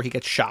Yeah. that's where he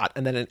gets shot.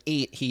 And then in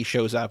 8, he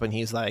shows up, and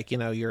he's like, your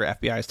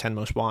FBI's 10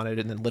 most wanted,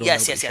 and then Little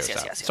Yes, Nobody yes, shows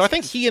up. yes, So I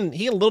think he and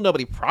Little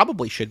Nobody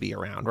probably should be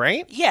around,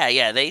 right?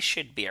 Yeah, they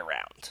should be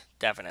around.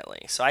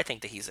 Definitely. So I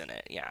think that he's in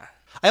it, yeah.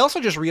 I also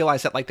just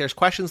realized that, like, there's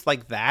questions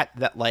like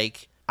that,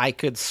 like, I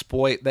could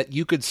spoil, that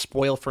you could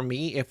spoil for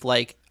me if,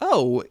 like,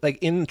 oh, like,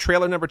 in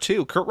trailer number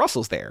 2, Kurt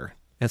Russell's there.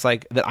 It's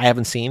like, that I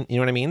haven't seen, you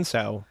know what I mean?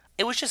 So...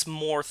 It was just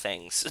more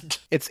things.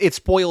 It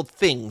spoiled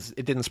things.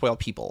 It didn't spoil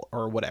people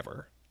or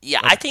whatever. Yeah,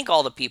 I think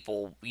all the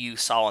people you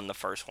saw in the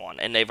first one,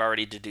 and they've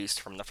already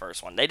deduced from the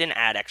first one. They didn't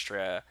add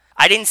extra.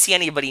 I didn't see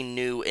anybody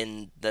new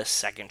in the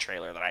second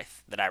trailer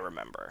that I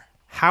remember.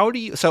 How do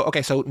you...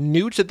 So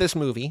new to this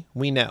movie,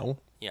 we know.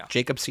 Yeah.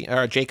 Jacob,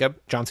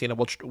 John Cena,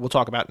 we'll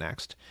talk about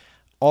next.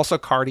 Also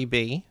Cardi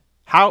B.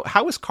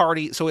 How is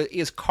Cardi... So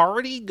is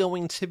Cardi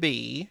going to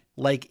be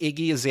like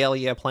Iggy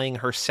Azalea playing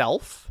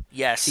herself?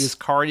 Yes. Is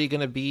Cardi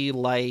going to be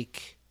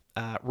like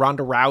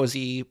Ronda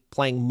Rousey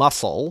playing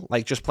Muscle?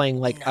 Like just playing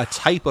like a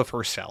type of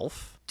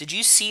herself? Did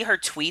you see her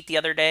tweet the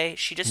other day?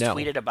 She just No.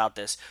 tweeted about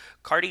this.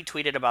 Cardi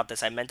tweeted about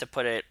this. I meant to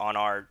put it on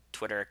our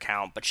Twitter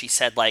account, but she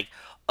said like,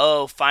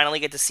 "Oh, finally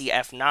get to see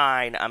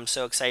F9. I'm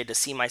so excited to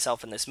see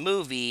myself in this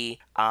movie.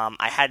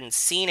 I hadn't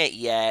seen it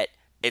yet.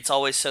 It's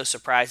always so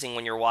surprising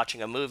when you're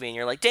watching a movie and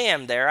you're like,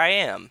 damn, there I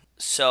am."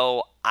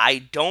 So I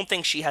don't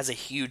think she has a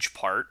huge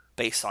part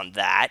based on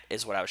that,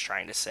 is what I was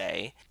trying to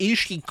say. Is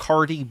she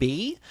Cardi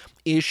B?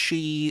 Is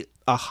she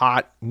a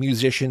hot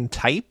musician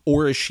type?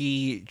 Or is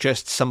she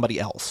just somebody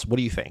else? What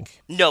do you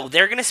think? No,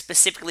 they're going to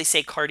specifically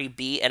say Cardi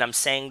B, and I'm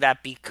saying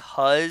that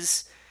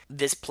because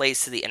this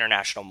plays to the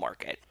international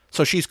market.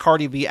 So she's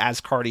Cardi B as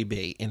Cardi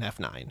B in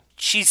F9.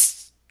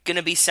 She's going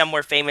to be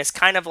somewhere famous,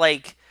 kind of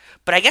like...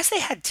 But I guess they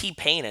had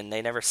T-Pain, and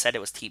they never said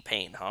it was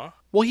T-Pain, huh?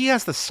 Well, he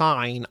has the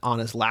sign on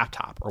his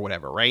laptop or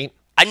whatever, right?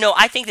 I know,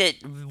 I think that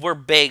we're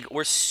big.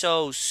 We're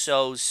so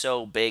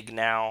big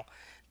now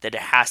that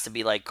it has to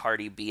be like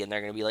Cardi B, and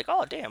they're going to be like,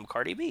 "Oh, damn,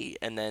 Cardi B."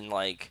 And then,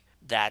 like,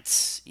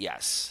 that's...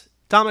 Yes.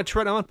 Dom Toretto,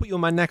 I'm going to put you on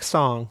my next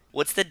song.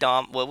 What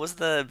was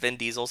the Vin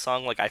Diesel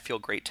song? Like, "I Feel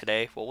Great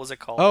Today"? What was it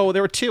called? Oh,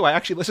 there were 2. I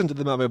actually listened to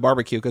them at my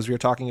barbecue because we were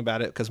talking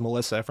about it because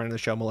Melissa, a friend of the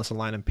show, Melissa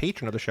Lynham,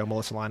 patron of the show,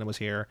 Melissa Lynham, was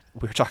here.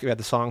 We were talking about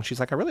the song. She's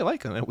like, "I really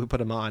like them." And we put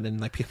them on,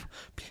 and like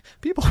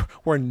people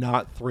were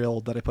not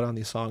thrilled that I put on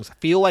these songs.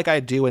 "Feel Like I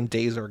Do" and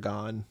 "Days Are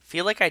Gone."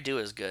 "Feel Like I Do"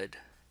 is good.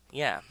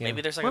 Yeah, maybe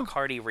Yeah. there's like Well- a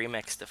Cardi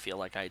remix to "Feel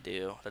Like I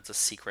Do." That's a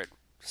secret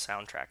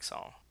soundtrack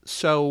song.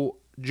 So,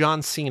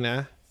 John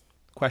Cena,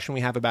 question we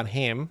have about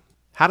him,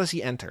 how does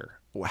he enter?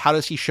 How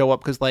does he show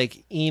up? Because,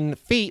 like, in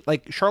Fate,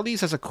 like,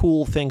 Charlize has a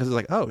cool thing because it's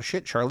like, oh,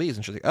 shit, Charlize.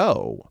 And she's like,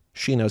 oh,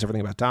 she knows everything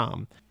about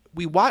Dom.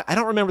 I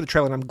don't remember the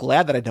trailer, and I'm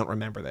glad that I don't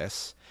remember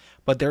this.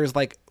 But there's,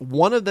 like,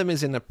 one of them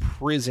is in a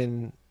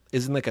prison,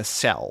 is in, like, a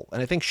cell.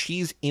 And I think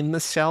she's in the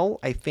cell,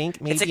 I think.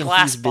 Maybe It's a and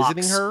glass he's box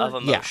visiting her. of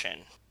emotion.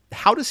 Yeah.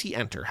 How does he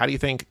enter? How do you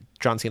think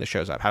John Cena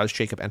shows up? How does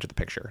Jacob enter the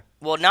picture?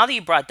 Well, now that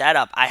you brought that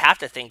up, I have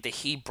to think that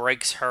he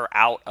breaks her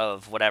out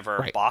of whatever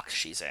Right. box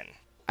she's in.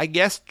 I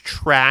guess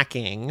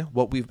tracking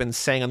what we've been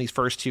saying on these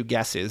first two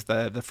guesses,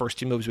 the first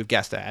two movies we've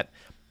guessed at,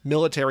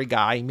 military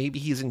guy, maybe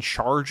he's in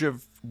charge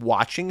of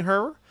watching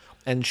her,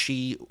 and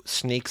she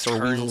snakes or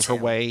Turns weasels her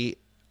him. way,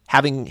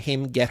 having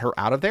him get her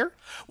out of there?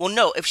 Well,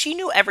 no, if she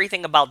knew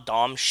everything about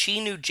Dom, she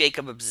knew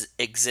Jacob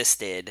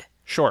existed.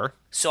 Sure.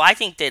 So I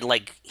think that,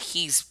 like,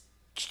 he's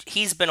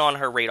been on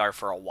her radar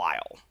for a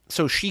while.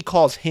 So she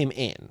calls him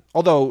in.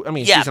 Although, I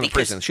mean, Yeah, she's in a because-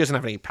 prison. She doesn't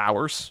have any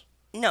powers.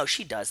 No,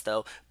 she does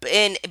though,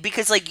 and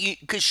because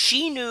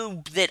she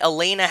knew that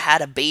Elena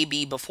had a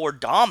baby before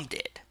Dom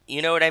did.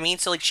 You know what I mean?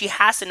 So like she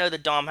has to know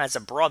that Dom has a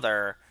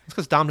brother. It's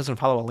because Dom doesn't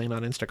follow Elena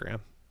on Instagram.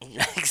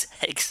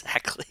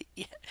 Exactly.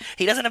 Yeah.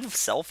 He doesn't have a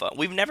cell phone.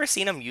 We've never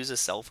seen him use a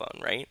cell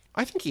phone, right?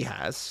 I think he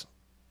has.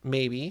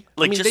 Maybe.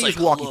 Like I mean, just they like,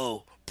 use walkie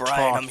hello,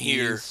 Brian, I'm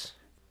here. talkies.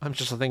 I'm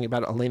just thinking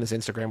about Elena's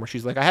Instagram where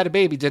she's like, I had a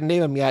baby, didn't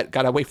name him yet,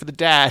 gotta wait for the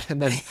dad, and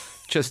then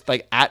just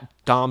like at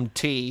Dom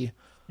T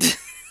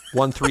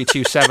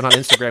 1327 on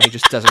Instagram, he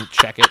just doesn't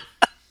check it.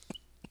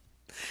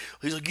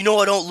 He's like,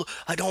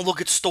 I don't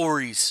look at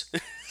stories.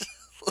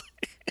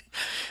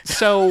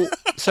 So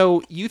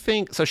you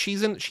think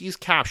she's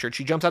captured.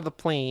 She jumps out of the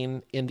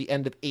plane in the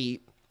end of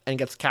 8 and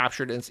gets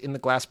captured and it's in the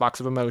glass box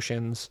of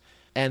emotions,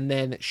 and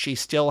then she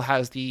still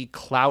has the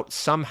clout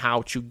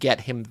somehow to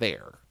get him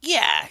there.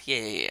 Yeah.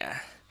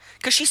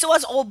 Because she still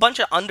has a whole bunch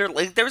of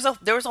there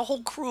was a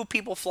whole crew of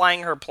people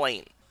flying her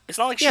plane. It's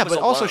not like she Yeah, was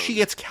but also alone. she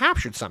gets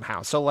captured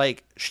somehow. So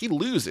like she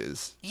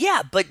loses.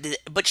 Yeah,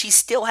 but she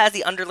still has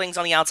the underlings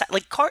on the outside.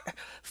 Like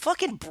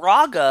fucking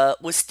Braga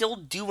was still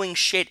doing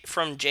shit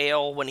from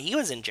jail when he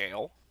was in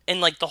jail, and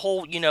like the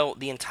whole,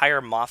 the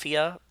entire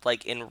mafia,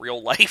 like in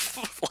real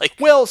life, like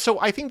Well, so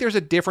I think there's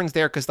a difference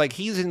there because like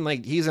he's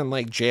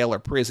in jail or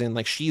prison.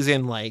 Like she's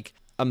in like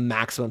a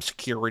maximum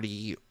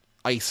security,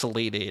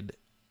 isolated,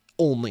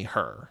 only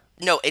her.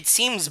 no, it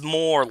seems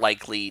more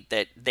likely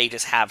that they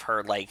just have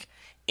her like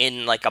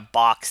in like a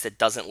box that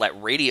doesn't let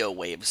radio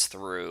waves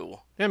through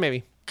Yeah,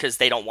 maybe. because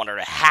they don't want her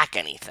to hack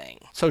anything.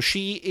 So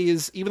she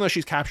is, even though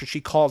she's captured, she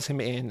calls him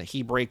in.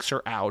 He breaks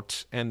her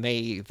out, and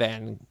they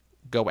then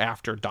go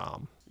after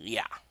Dom.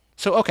 Yeah.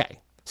 So okay,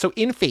 so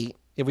in Fate,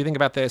 if we think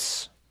about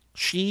this,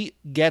 she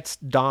gets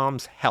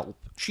Dom's help.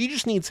 She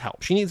just needs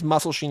help. She needs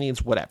muscle. She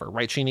needs whatever,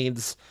 right? She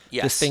needs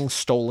Yes. this thing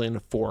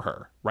stolen for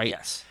her, right?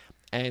 Yes.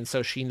 And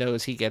so she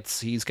knows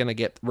he's going to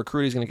get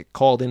recruited. He's going to get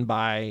called in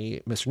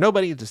by Mr.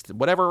 Nobody, just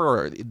whatever,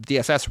 or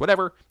DSS,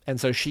 whatever. And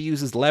so she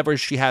uses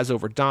leverage she has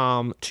over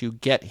Dom to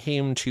get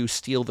him to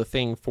steal the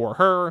thing for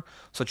her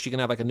so that she can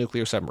have like a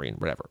nuclear submarine,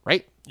 whatever,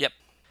 right? Yep.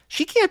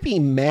 She can't be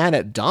mad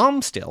at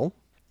Dom still.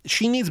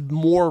 She needs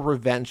more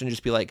revenge and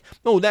just be like,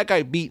 no, that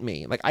guy beat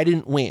me. Like, I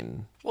didn't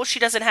win. Well, she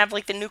doesn't have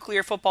like the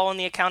nuclear football and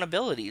the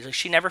accountability. Like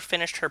she never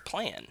finished her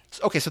plan.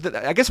 Okay, so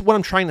I guess what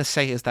I'm trying to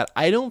say is that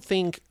I don't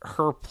think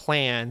her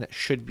plan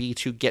should be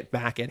to get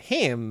back at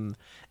him.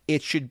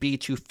 It should be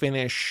to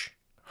finish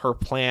her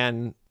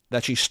plan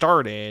that she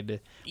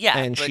started. Yeah,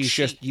 and but she's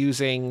she- just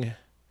using.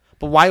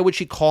 But why would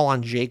she call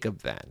on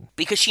Jacob then?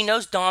 Because she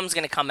knows Dom's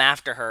going to come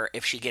after her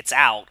if she gets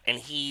out, and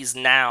he's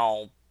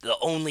now the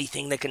only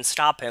thing that can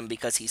stop him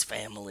because he's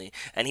family.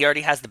 And he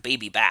already has the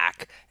baby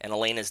back, and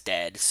Elena's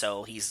dead,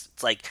 so he's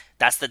it's like,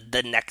 that's the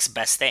next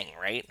best thing,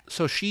 right?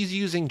 So she's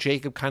using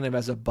Jacob kind of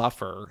as a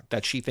buffer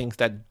that she thinks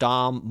that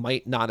Dom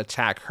might not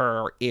attack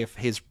her if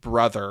his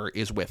brother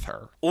is with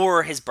her.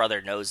 Or his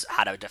brother knows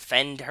how to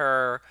defend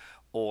her,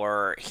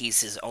 or he's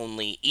his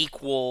only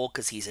equal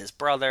because he's his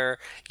brother.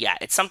 Yeah,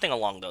 it's something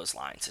along those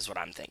lines is what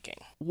I'm thinking.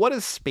 What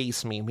does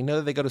space mean? We know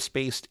that they go to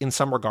space in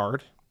some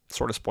regard.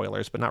 Sort of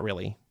spoilers, but not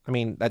really. I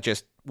mean, that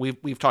just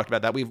we've talked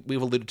about that.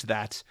 We've alluded to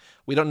that.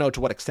 We don't know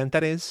to what extent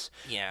that is.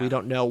 Yeah. We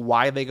don't know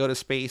why they go to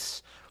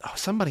space. Oh,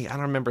 I don't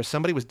remember.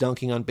 Somebody was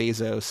dunking on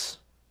Bezos.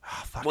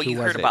 Oh, fuck, Well, who you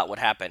was heard it? about what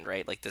happened,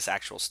 right? Like this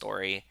actual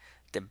story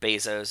that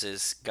Bezos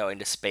is going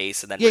to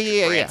space, and then Yeah, Richard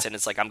yeah. Branson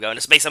is like, I'm going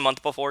to space a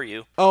month before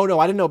you. Oh no,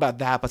 I didn't know about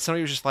that. But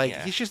somebody was just like,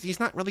 Yeah. he's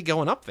not really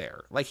going up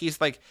there. Like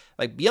he's like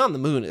beyond the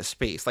moon is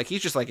space. Like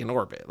he's just like in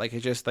orbit. Like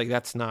it's just like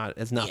it's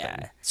nothing.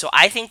 Yeah. So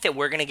I think that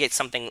we're going to get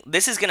something.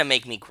 This is going to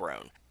make me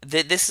groan.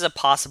 This is a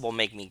possible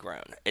make me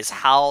groan, is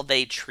how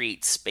they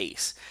treat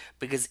space.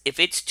 Because if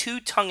it's too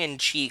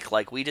tongue-in-cheek,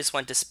 like we just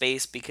went to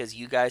space because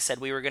you guys said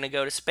we were going to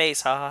go to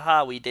space, ha ha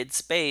ha, we did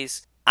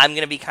space, I'm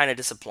going to be kind of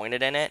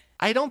disappointed in it.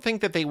 I don't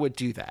think that they would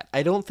do that.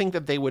 I don't think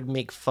that they would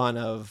make fun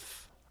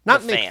of.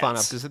 Not The make fun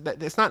of, fans.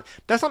 because it's not.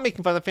 That's not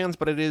making fun of the fans,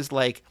 but it is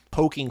like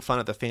poking fun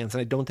at the fans.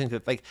 And I don't think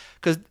that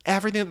because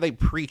everything that they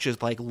preach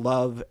is like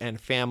love and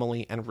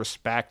family and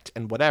respect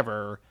and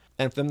whatever.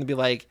 And for them to be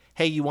like,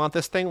 "Hey, you want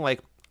this thing?"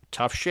 Like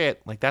tough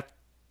shit. Like that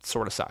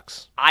sort of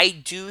sucks. I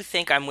do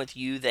think I'm with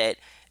you that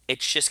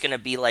it's just going to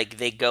be like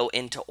they go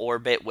into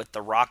orbit with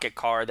the rocket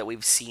car that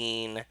we've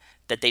seen,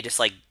 that they just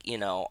like,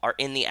 are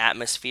in the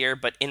atmosphere.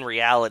 But in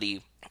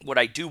reality, What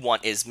I do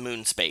want is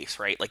moon space,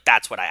 right? Like,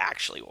 that's what I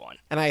actually want.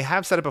 And I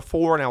have said it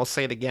before, and I will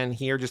say it again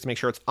here just to make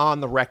sure it's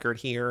on the record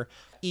here.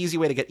 Easy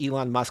way to get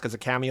Elon Musk as a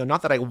cameo.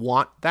 Not that I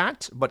want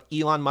that, but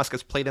Elon Musk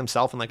has played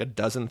himself in like a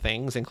dozen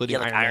things, including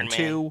like Iron Man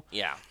 2,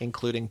 yeah,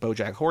 including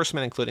BoJack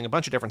Horseman, including a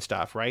bunch of different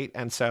stuff, right?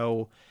 And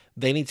so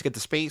they need to get to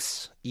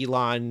space.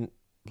 Elon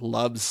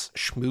loves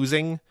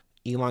schmoozing.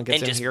 Elon gets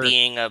and in just here.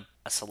 being a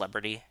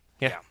celebrity.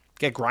 Yeah.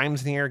 Get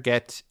Grimes in here,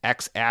 get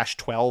X Ash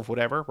 12,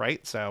 whatever,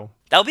 right? So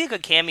that would be a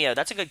good cameo.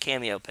 That's a good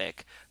cameo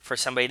pick for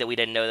somebody that we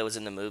didn't know that was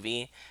in the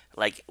movie.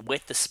 Like,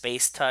 with the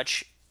space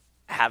touch,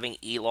 having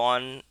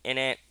Elon in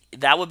it,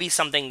 that would be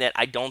something that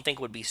I don't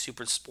think would be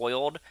super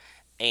spoiled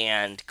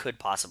and could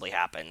possibly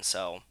happen.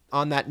 So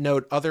on that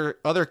note,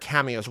 other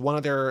cameos.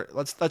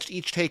 Let's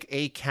each take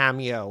a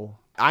cameo.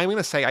 I'm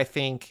gonna say I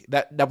think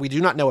that we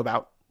do not know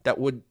about, that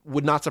would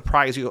not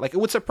surprise you. Like, it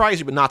would surprise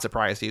you, but not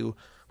surprise you.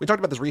 We talked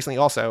about this recently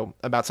also,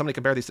 about somebody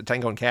compared these to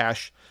Tango and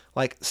Cash.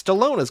 Like,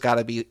 Stallone has got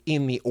to be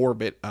in the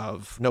orbit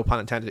of, no pun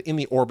intended, in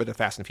the orbit of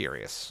Fast and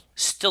Furious.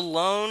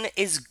 Stallone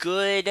is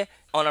good.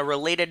 On a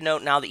related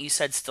note, now that you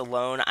said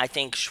Stallone, I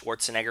think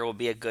Schwarzenegger would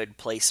be a good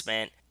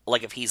placement.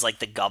 Like, if he's like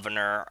the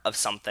governor of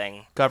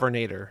something.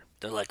 Governator.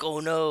 They're like,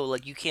 oh no,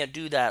 like, you can't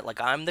do that. Like,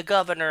 I'm the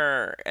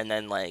governor. And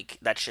then, like,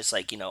 that's just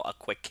like, a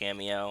quick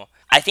cameo.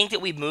 I think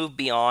that we move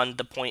beyond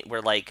the point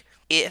where, like,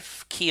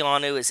 if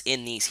Keanu is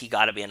in these, he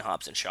got to be in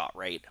Hobbs and Shaw,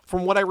 right?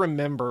 From what I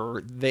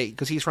remember,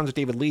 because he's friends with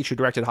David Leitch, who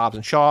directed Hobbs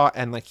and Shaw,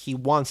 and like he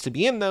wants to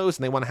be in those,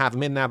 and they want to have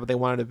him in that, but they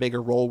wanted a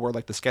bigger role where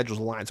like the schedules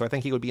align. So I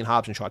think he would be in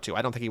Hobbs and Shaw too.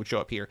 I don't think he would show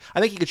up here. I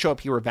think he could show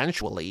up here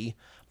eventually,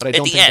 but I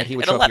don't think that he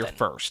would show 11. up here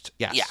first.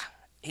 Yes. Yeah.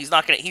 He's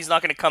not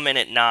gonna come in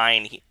at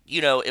 9.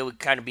 It would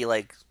kind of be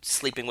like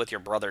sleeping with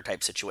your brother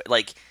type situation.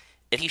 Like,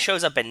 if he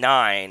shows up at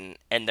 9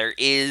 and there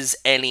is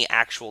any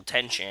actual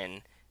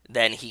tension,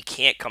 then he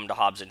can't come to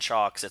Hobbs and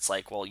Shaw, because it's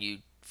like, well, you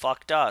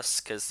fucked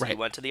us because he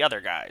went to the other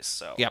guys.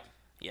 So yep.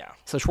 Yeah.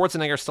 So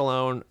Schwarzenegger,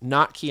 Stallone,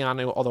 not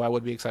Keanu, although I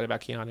would be excited about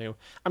Keanu.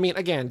 I mean,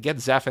 again, get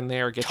Zeph in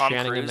there, get Tom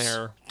Channing Cruise. in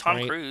there. Tom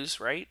right? Cruise,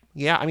 right?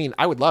 Yeah, I mean,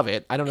 I would love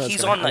it. I don't know.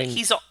 He's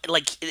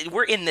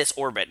we're in this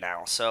orbit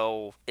now,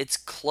 so it's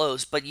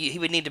close. But he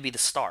would need to be the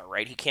star,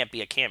 right? He can't be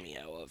a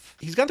cameo of.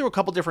 He's gone through a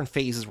couple different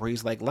phases where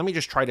he's like, let me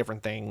just try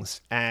different things,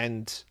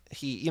 and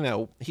he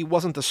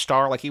wasn't the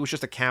star. Like, he was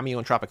just a cameo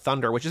in Tropic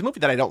Thunder, which is a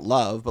movie that I don't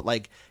love, but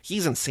like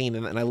he's insane,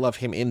 and I love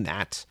him in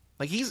that.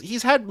 Like,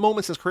 he's had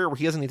moments in his career where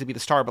he doesn't need to be the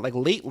star, but like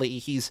lately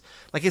he's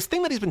like, his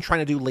thing that he's been trying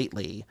to do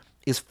lately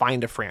is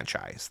find a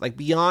franchise, like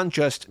beyond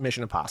just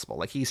Mission Impossible.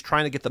 Like, he's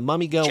trying to get the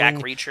Mummy going. Jack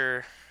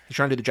Reacher. He's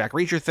trying to do the Jack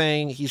Reacher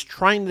thing. He's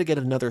trying to get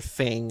another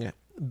thing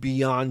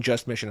beyond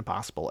just Mission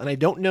Impossible. And I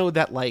don't know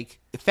that, like,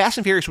 Fast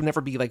and Furious would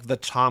never be like the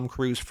Tom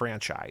Cruise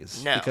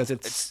franchise. No, because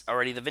it's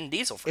already the Vin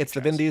Diesel franchise. It's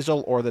the Vin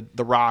Diesel or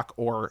the Rock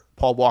or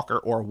Paul Walker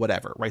or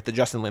whatever, right? The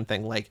Justin Lin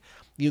thing. Like,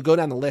 you go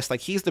down the list,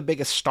 like, he's the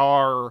biggest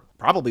star,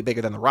 probably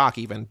bigger than The Rock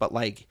even, but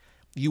like,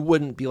 you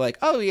wouldn't be like,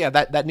 oh yeah,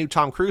 that new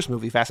Tom Cruise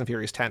movie, Fast and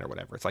Furious 10 or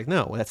whatever. It's like,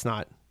 no, that's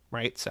not,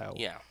 right? So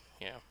yeah.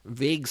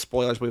 Vague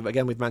spoilers.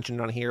 We've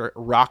mentioned on here.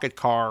 Rocket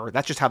car.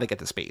 That's just how they get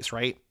to space,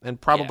 right? And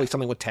probably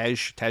something with Tej.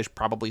 Tej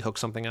probably hooks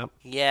something up.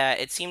 Yeah,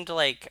 it seemed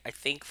like, I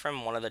think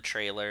from one of the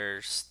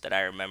trailers that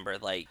I remember,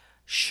 like,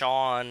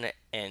 Sean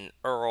and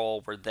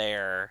Earl were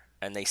there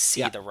and they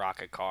see the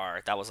rocket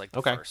car. That was like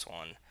the first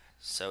one.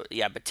 So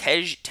yeah, but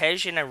Tej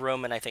and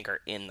Roman, I think, are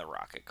in the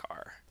rocket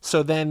car.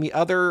 So then the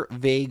other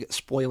vague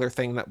spoiler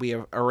thing that we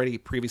have already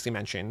previously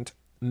mentioned.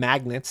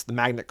 Magnets, the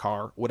magnet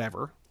car,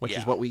 whatever, which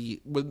is what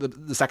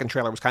the second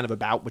trailer was kind of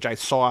about, which I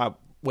saw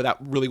without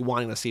really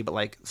wanting to see, but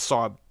like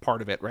saw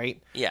part of it,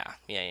 right? Yeah.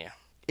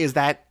 Is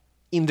that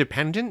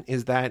independent?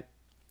 Is that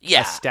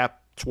a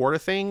step toward a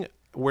thing?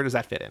 Where does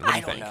that fit in? I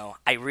don't know.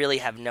 I really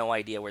have no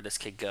idea where this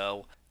could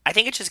go. I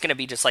think it's just going to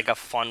be just like a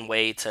fun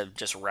way to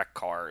just wreck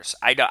cars.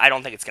 I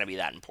don't think it's going to be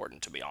that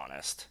important, to be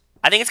honest.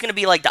 I think it's going to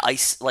be like the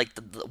ice, like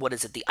what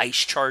is it, the ice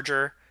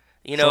charger?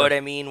 You know what I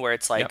mean? Where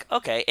it's like,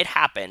 okay, it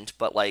happened,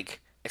 but like,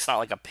 it's not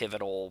like a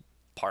pivotal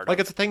part. Like,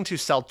 it's a thing to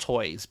sell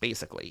toys,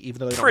 basically, even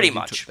though they don't pretty really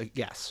much.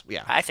 Yes,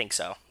 yeah. I think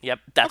so.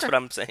 Yep, that's what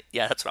I'm saying.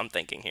 Yeah, that's what I'm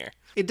thinking here.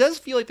 It does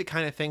feel like the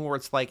kind of thing where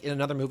it's like in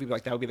another movie,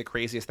 like that would be the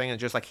craziest thing, and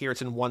just like here,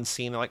 it's in one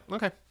scene. They're like,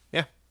 okay,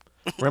 yeah.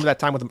 Remember that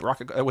time with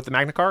the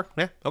Magna car?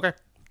 Yeah, okay.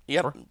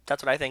 Yep, sure.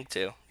 That's what I think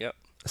too. Yep.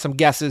 Some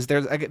guesses.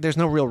 There's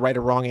no real right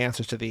or wrong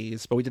answers to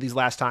these, but we did these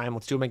last time.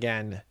 Let's do them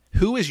again.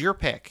 Who is your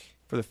pick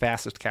for the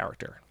fastest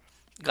character?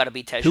 Got to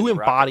be Tej. Who in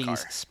the rocket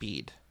embodies car.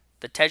 speed?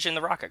 The Tej in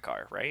the rocket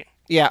car, right?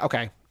 Yeah.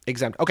 Okay.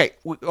 Exempt. Okay.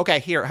 Okay.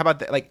 Here. How about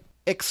that? Like,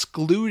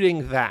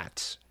 excluding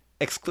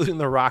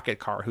the rocket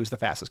car. Who's the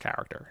fastest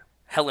character?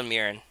 Helen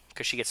Mirren,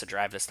 because she gets to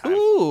drive this time.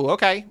 Ooh.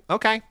 Okay.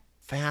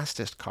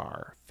 Fastest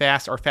car.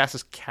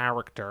 Fastest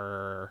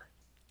character.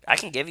 I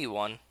can give you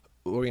one.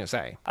 What were you going to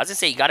say? I was gonna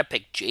say you got to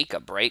pick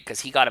Jacob, right? Because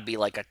he got to be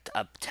like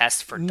a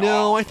test for Dom.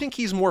 No, I think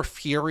he's more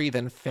Fury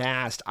than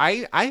Fast.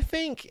 I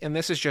think, and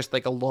this is just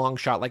like a long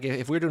shot, like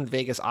if we were doing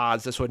Vegas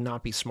odds, this would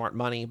not be smart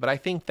money, but I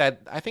think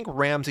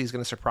Ramsey's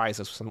going to surprise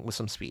us with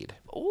some speed.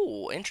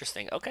 Ooh,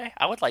 interesting. Okay,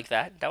 I would like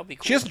that. That would be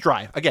cool. She doesn't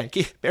drive. Again,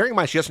 bearing in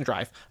mind she doesn't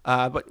drive,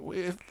 but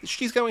if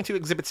she's going to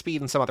exhibit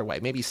speed in some other way.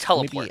 Maybe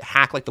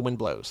hack like the wind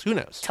blows. Who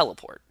knows?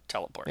 Teleport.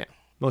 Yeah.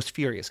 Most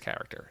furious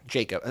character,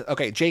 Jacob.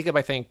 Okay, Jacob,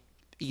 I think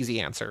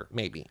easy answer,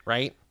 maybe,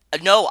 right?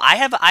 No, I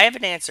have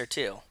an answer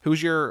too.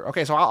 Who's your...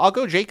 Okay, so I'll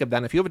go Jacob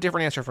then. If you have a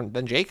different answer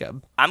than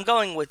Jacob. I'm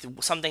going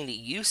with something that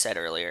you said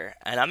earlier,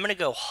 and I'm going to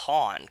go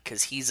Han,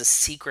 because he's a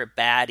secret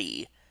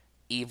baddie,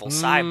 evil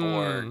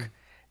cyborg,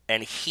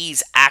 and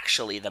he's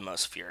actually the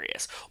most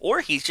furious. Or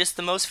he's just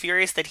the most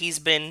furious that he's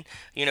been,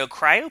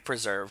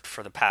 cryopreserved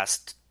for the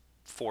past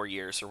 4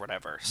 years or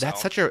whatever. So.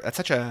 That's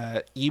such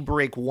a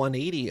e-break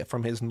 180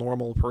 from his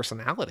normal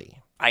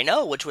personality. I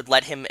know, which would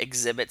let him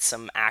exhibit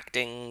some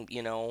acting,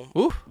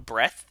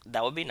 breadth.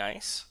 That would be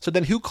nice. So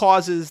then who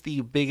causes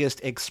the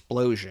biggest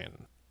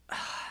explosion?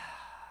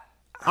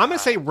 I'm going to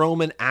say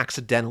Roman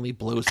accidentally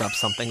blows up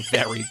something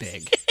very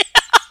big.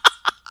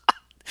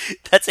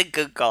 That's a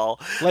good call.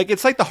 Like,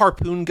 it's like the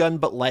harpoon gun,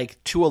 but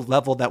like to a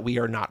level that we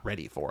are not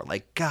ready for.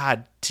 Like,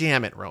 God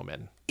damn it,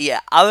 Roman.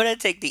 Yeah, I'm going to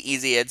take the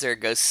easy answer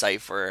and go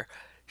Cypher.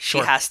 She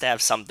Sure. has to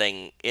have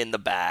something in the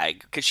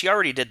bag, because she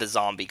already did the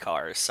zombie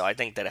cars, so I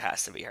think that it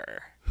has to be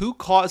her. Who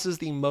causes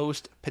the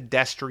most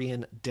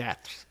pedestrian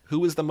deaths?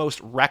 Who is the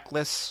most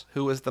reckless?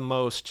 Who is the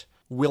most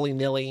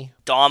willy-nilly?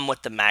 Dom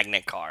with the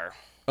magnet car.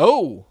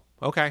 Oh,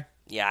 okay.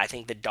 Yeah, I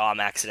think the Dom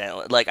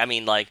accidentally...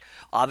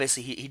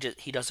 obviously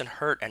he doesn't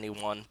hurt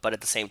anyone, but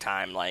at the same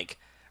time,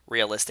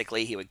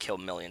 realistically, he would kill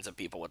millions of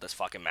people with this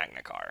fucking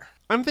magnet car.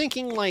 I'm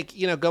thinking,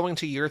 going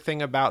to your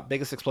thing about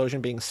biggest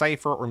explosion being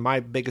Cypher, or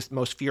my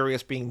most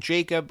furious being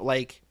Jacob,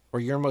 or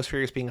your most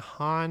furious being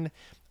Han.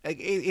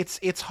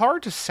 It's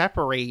hard to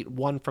separate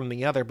one from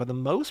the other, but the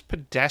most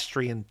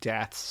pedestrian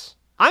deaths,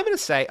 I'm going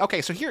to say,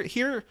 okay, so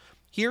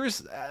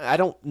here's, I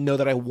don't know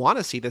that I want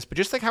to see this, but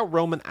just like how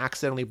Roman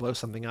accidentally blows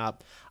something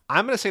up,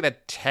 I'm going to say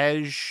that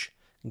Tej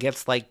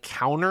gets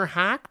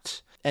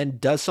counter-hacked and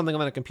does something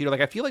on the computer.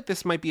 I feel like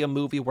this might be a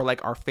movie where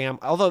our family,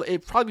 although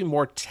it'd probably be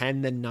more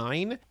 10 than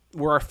 9,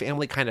 where our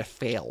family kind of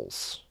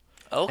fails.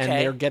 Okay. And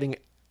they're getting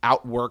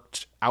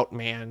outworked,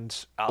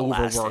 outmanned,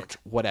 Outlasted. overworked,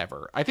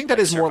 whatever. I think that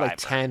is more like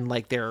Survivor.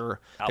 10, they're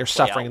Outplay,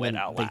 suffering outwit, and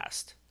then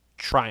outlast.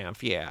 they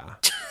triumph, yeah.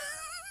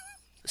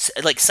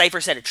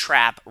 Cypher set a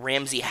trap,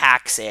 Ramsey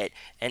hacks it,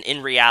 and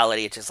in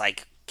reality it just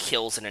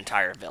kills an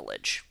entire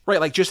village.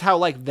 Right, just how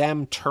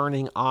them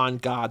turning on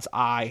God's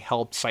eye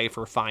helped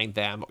Cypher find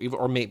them,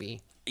 or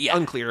maybe. Yeah.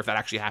 Unclear if that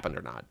actually happened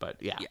or not, but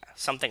yeah. Yeah,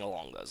 something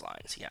along those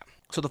lines, yeah.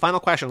 So the final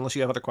question, unless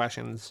you have other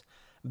questions,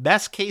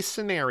 best case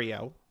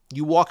scenario,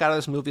 you walk out of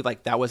this movie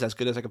that was as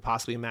good as I could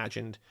possibly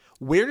imagined.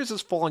 Where does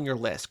this fall on your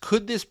list?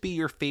 Could this be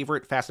your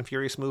favorite Fast and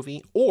Furious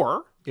movie?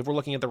 Or, if we're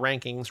looking at the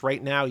rankings,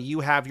 right now you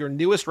have your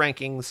newest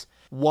rankings,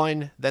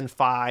 1, then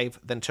 5,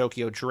 then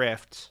Tokyo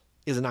Drift.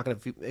 Is it not going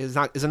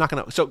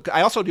to... So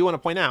I also do want to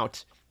point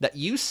out that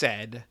you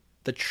said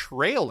the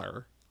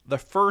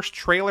first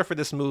trailer for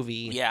this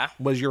movie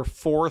was your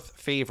 4th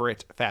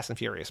favorite Fast and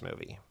Furious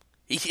movie.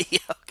 Yeah.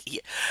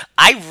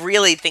 I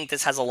really think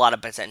this has a lot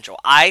of potential.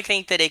 I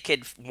think that it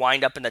could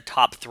wind up in the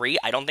top 3.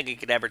 I don't think it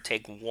could ever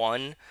take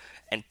 1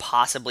 and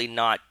possibly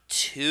not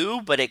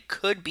 2, but it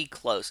could be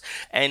close.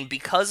 And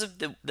because of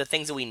the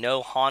things that we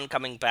know, Han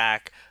coming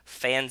back,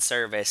 fan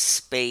service,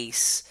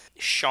 space,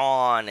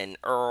 Sean and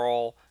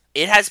Earl,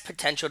 it has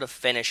potential to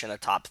finish in the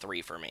top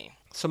 3 for me.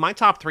 So my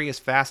top 3 is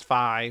Fast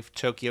 5,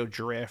 Tokyo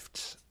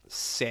Drift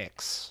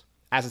 6,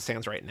 as it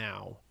stands right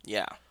now.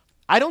 Yeah.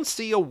 I don't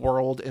see a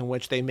world in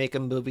which they make a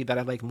movie that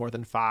I like more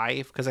than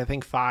 5, because I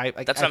think 5,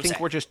 I think saying.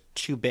 we're just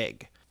too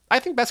big. I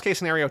think best case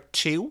scenario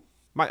 2,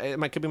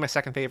 it could be my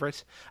second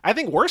favorite. I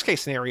think worst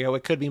case scenario,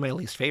 it could be my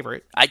least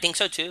favorite. I think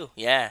so too.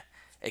 Yeah,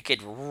 it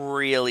could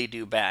really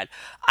do bad.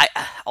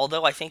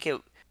 Although I think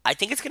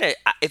it's gonna.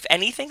 If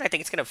anything, I think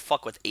it's gonna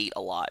fuck with 8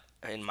 a lot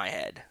in my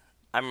head.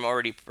 I'm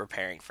already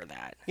preparing for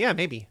that. Yeah,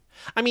 maybe.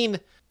 I mean,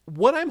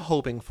 what I'm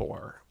hoping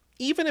for,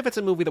 even if it's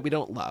a movie that we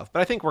don't love,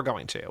 but I think we're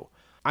going to.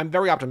 I'm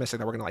very optimistic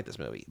that we're going to like this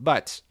movie.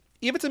 But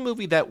if it's a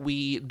movie that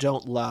we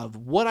don't love,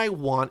 what I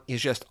want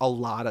is just a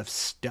lot of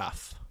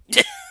stuff.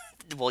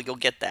 Well, you'll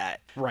get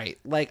that. Right.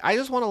 I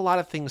just want a lot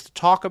of things to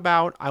talk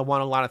about. I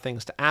want a lot of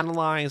things to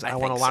analyze. I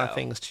want a lot of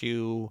things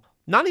to...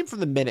 Not even for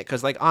the minute,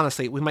 because,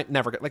 honestly, we might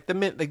never get... the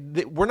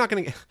minute... we're not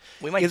going to...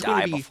 We might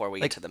die before we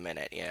get to the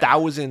minute, yeah.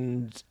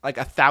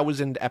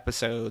 1,000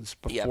 episodes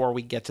before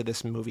we get to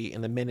this movie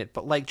in the minute.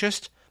 But,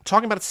 just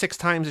talking about it 6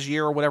 times a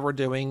year or whatever we're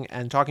doing,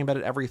 and talking about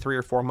it every 3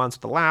 or 4 months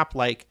at the lap,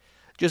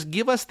 just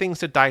give us things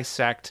to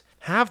dissect.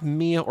 have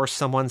Mia or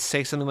someone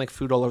say something like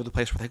food all over the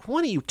place. We're like,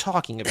 what are you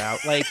talking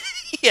about? Like,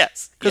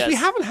 Yes. because we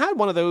haven't had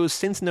one of those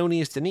since No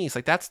Knees Denise.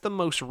 Like, that's the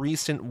most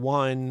recent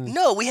one.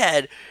 No, we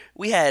had,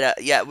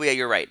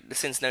 you're right.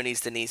 Since No Knees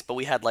Denise, but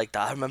we had like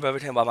I remember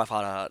everything about my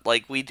father.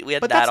 Like we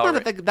had But that that's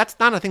already. that's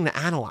not a thing to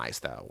analyze,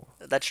 though.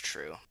 That's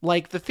true.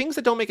 Like, the things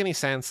that don't make any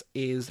sense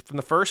is from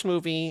the first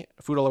movie,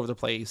 Food All Over the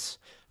Place,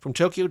 from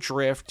Tokyo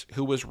Drift,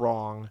 Who Was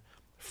Wrong,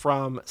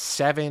 from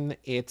Seven,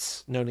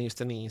 it's No Knees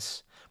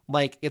Denise.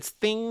 Like, it's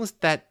things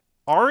that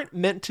aren't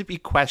meant to be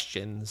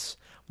questions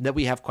that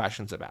we have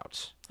questions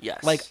about.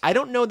 Yes. Like, I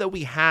don't know that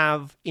we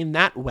have, in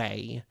that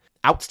way,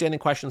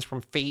 outstanding questions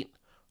from Fate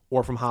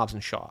or from Hobbs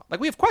and Shaw. Like,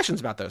 we have questions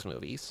about those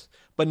movies,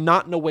 but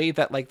not in a way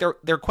that, like,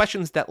 they're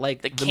questions that,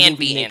 like, That the can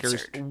movie be makers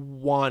answered.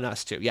 want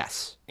us to.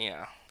 Yes.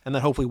 Yeah. And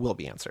that hopefully will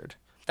be answered.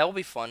 That will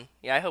be fun.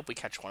 Yeah, I hope we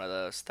catch one of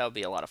those. That would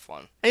be a lot of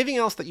fun. Anything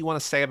else that you want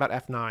to say about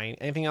F9?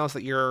 Anything else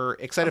that you're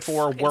excited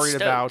for, fucking worried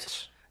stoked.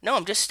 about? No,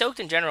 I'm just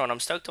stoked in general, and I'm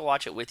stoked to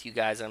watch it with you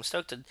guys. And I'm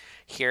stoked to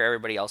hear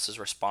everybody else's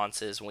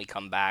responses when we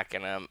come back,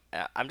 and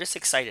I'm just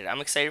excited.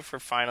 I'm excited for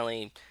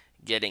finally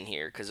getting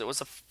here because it was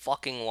a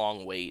fucking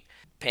long wait.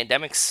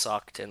 Pandemic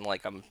sucked, and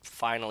like I'm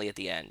finally at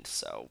the end.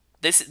 So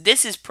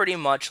this is pretty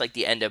much like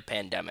the end of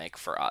pandemic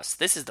for us.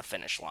 This is the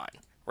finish line,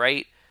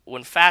 right?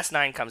 When Fast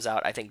 9 comes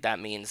out, I think that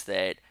means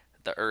that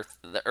the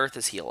Earth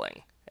is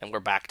healing, and we're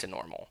back to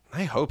normal.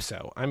 I hope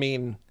so. I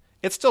mean,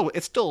 it's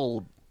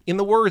still, in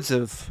the words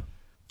of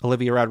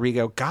Olivia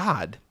Rodrigo,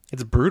 God,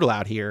 it's brutal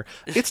out here.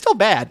 It's still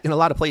bad in a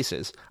lot of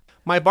places.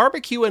 My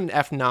barbecue and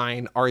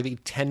F9 are the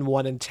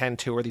 10-1 and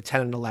 10-2, or the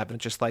 10 and 11.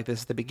 Just like this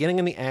is the beginning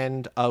and the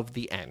end of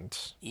the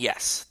end.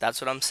 Yes,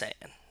 that's what I'm saying.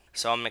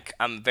 So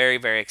I'm very,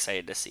 very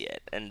excited to see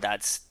it, and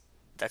that's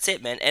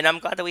it, man. And I'm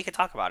glad that we could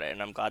talk about it,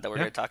 and I'm glad that we're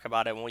going to talk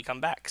about it when we come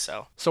back.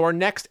 So our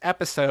next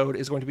episode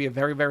is going to be a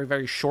very, very,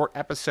 very short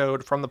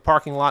episode from the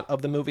parking lot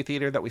of the movie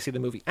theater that we see the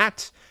movie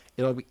at.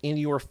 It'll be in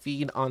your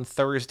feed on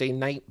Thursday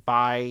night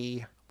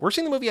we're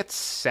seeing the movie at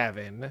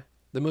 7.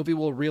 The movie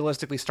will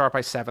realistically start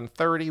by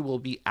 7:30. We'll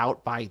be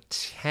out by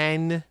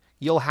 10.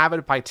 You'll have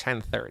it by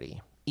 10:30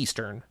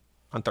 Eastern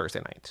on Thursday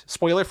night.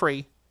 Spoiler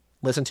free.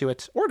 Listen to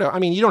it. Or no, I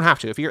mean, you don't have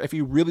to. If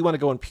you really want to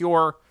go in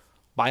pure,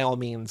 by all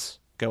means,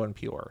 go in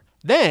pure.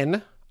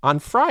 Then, on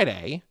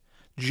Friday,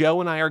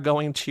 Joe and I are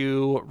going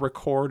to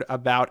record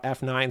about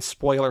F9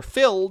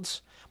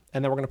 spoiler-filled,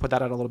 and then we're going to put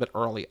that out a little bit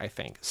early, I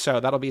think. So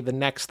that'll be the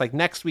next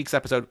week's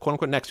episode,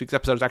 quote-unquote next week's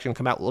episode is actually going to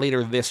come out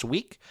later this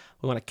week.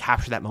 We want to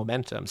capture that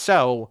momentum.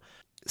 So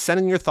send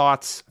in your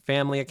thoughts,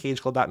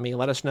 family@cageclub.me.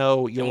 Let us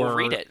know your we'll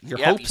read it.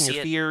 hopes and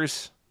your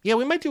fears. Yeah,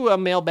 we might do a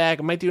mailbag.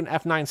 We might do an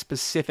F9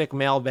 specific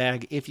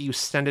mailbag if you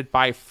send it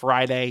by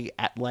Friday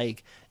at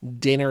like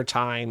dinner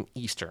time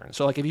Eastern.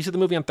 So like if you see the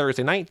movie on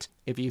Thursday night,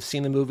 if you've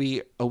seen the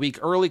movie a week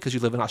early because you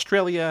live in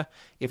Australia,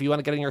 if you want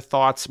to get in your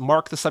thoughts,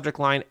 mark the subject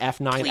line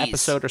F9 Please.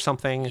 episode or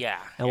something. Yeah.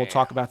 And we'll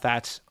talk about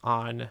that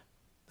on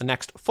the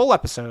next full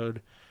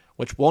episode,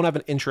 which won't have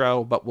an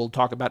intro, but we'll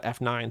talk about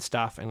F9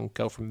 stuff and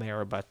go from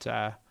there. But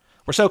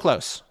we're so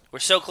close. we're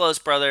so close,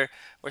 brother.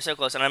 We're so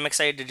close, and I'm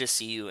excited to just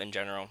see you in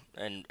general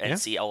and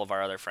see all of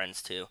our other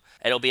friends too.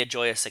 It'll be a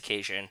joyous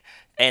occasion.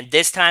 And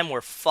this time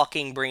we're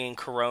fucking bringing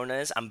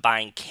Coronas. I'm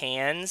buying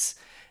cans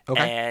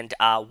and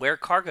wear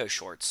cargo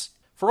shorts.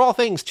 For all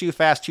things Too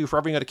Fast 2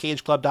 Forever, you go to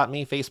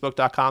cageclub.me,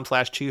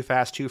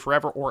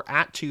 facebook.com/TooFast2Forever, or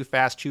at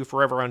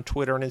TooFast2Forever on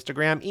Twitter and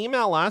Instagram.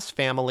 Email us,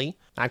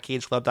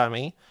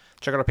 family@cageclub.me.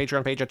 Check out our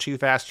Patreon page at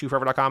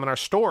TooFast2Forever.com and our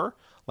store,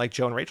 like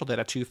Joe and Rachel did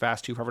at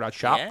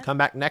TooFast2Forever.shop. Yeah. Come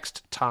back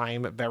next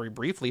time, very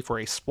briefly, for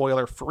a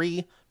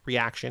spoiler-free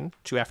reaction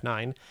to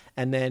F9,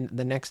 and then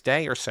the next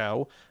day or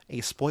so,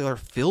 a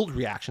spoiler-filled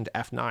reaction to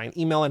F9.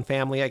 Email in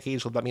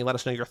family@cageclub.me. Let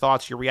us know your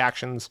thoughts, your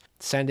reactions.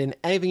 Send in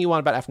anything you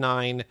want about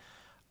F9.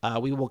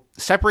 We will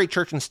separate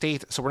church and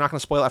state, so we're not going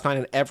to spoil F9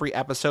 in every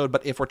episode,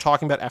 but if we're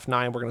talking about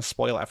F9, we're going to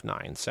spoil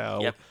F9.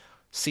 So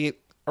see it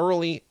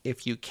early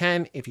if you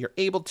can, if you're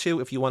able to.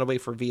 If you want to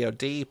wait for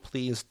VOD,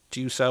 please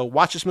do so.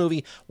 Watch this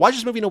movie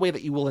in a way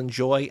that you will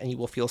enjoy and you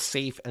will feel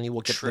safe and you will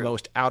get the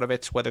most out of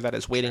it, whether that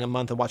is waiting a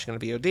month and watching it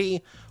on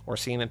VOD or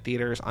seeing it in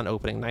theaters on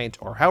opening night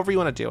or however you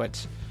want to do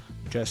it.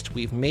 Just,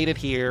 we've made it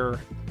here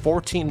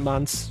 16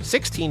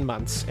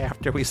 months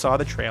after we saw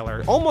the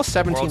trailer. Almost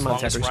 17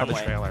 months after we saw the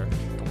trailer.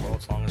 The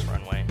world's longest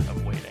runway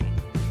of waiting.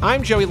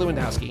 I'm Joey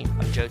Lewandowski.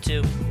 I'm Joe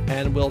too.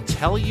 And we'll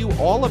tell you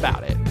all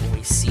about it When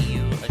we see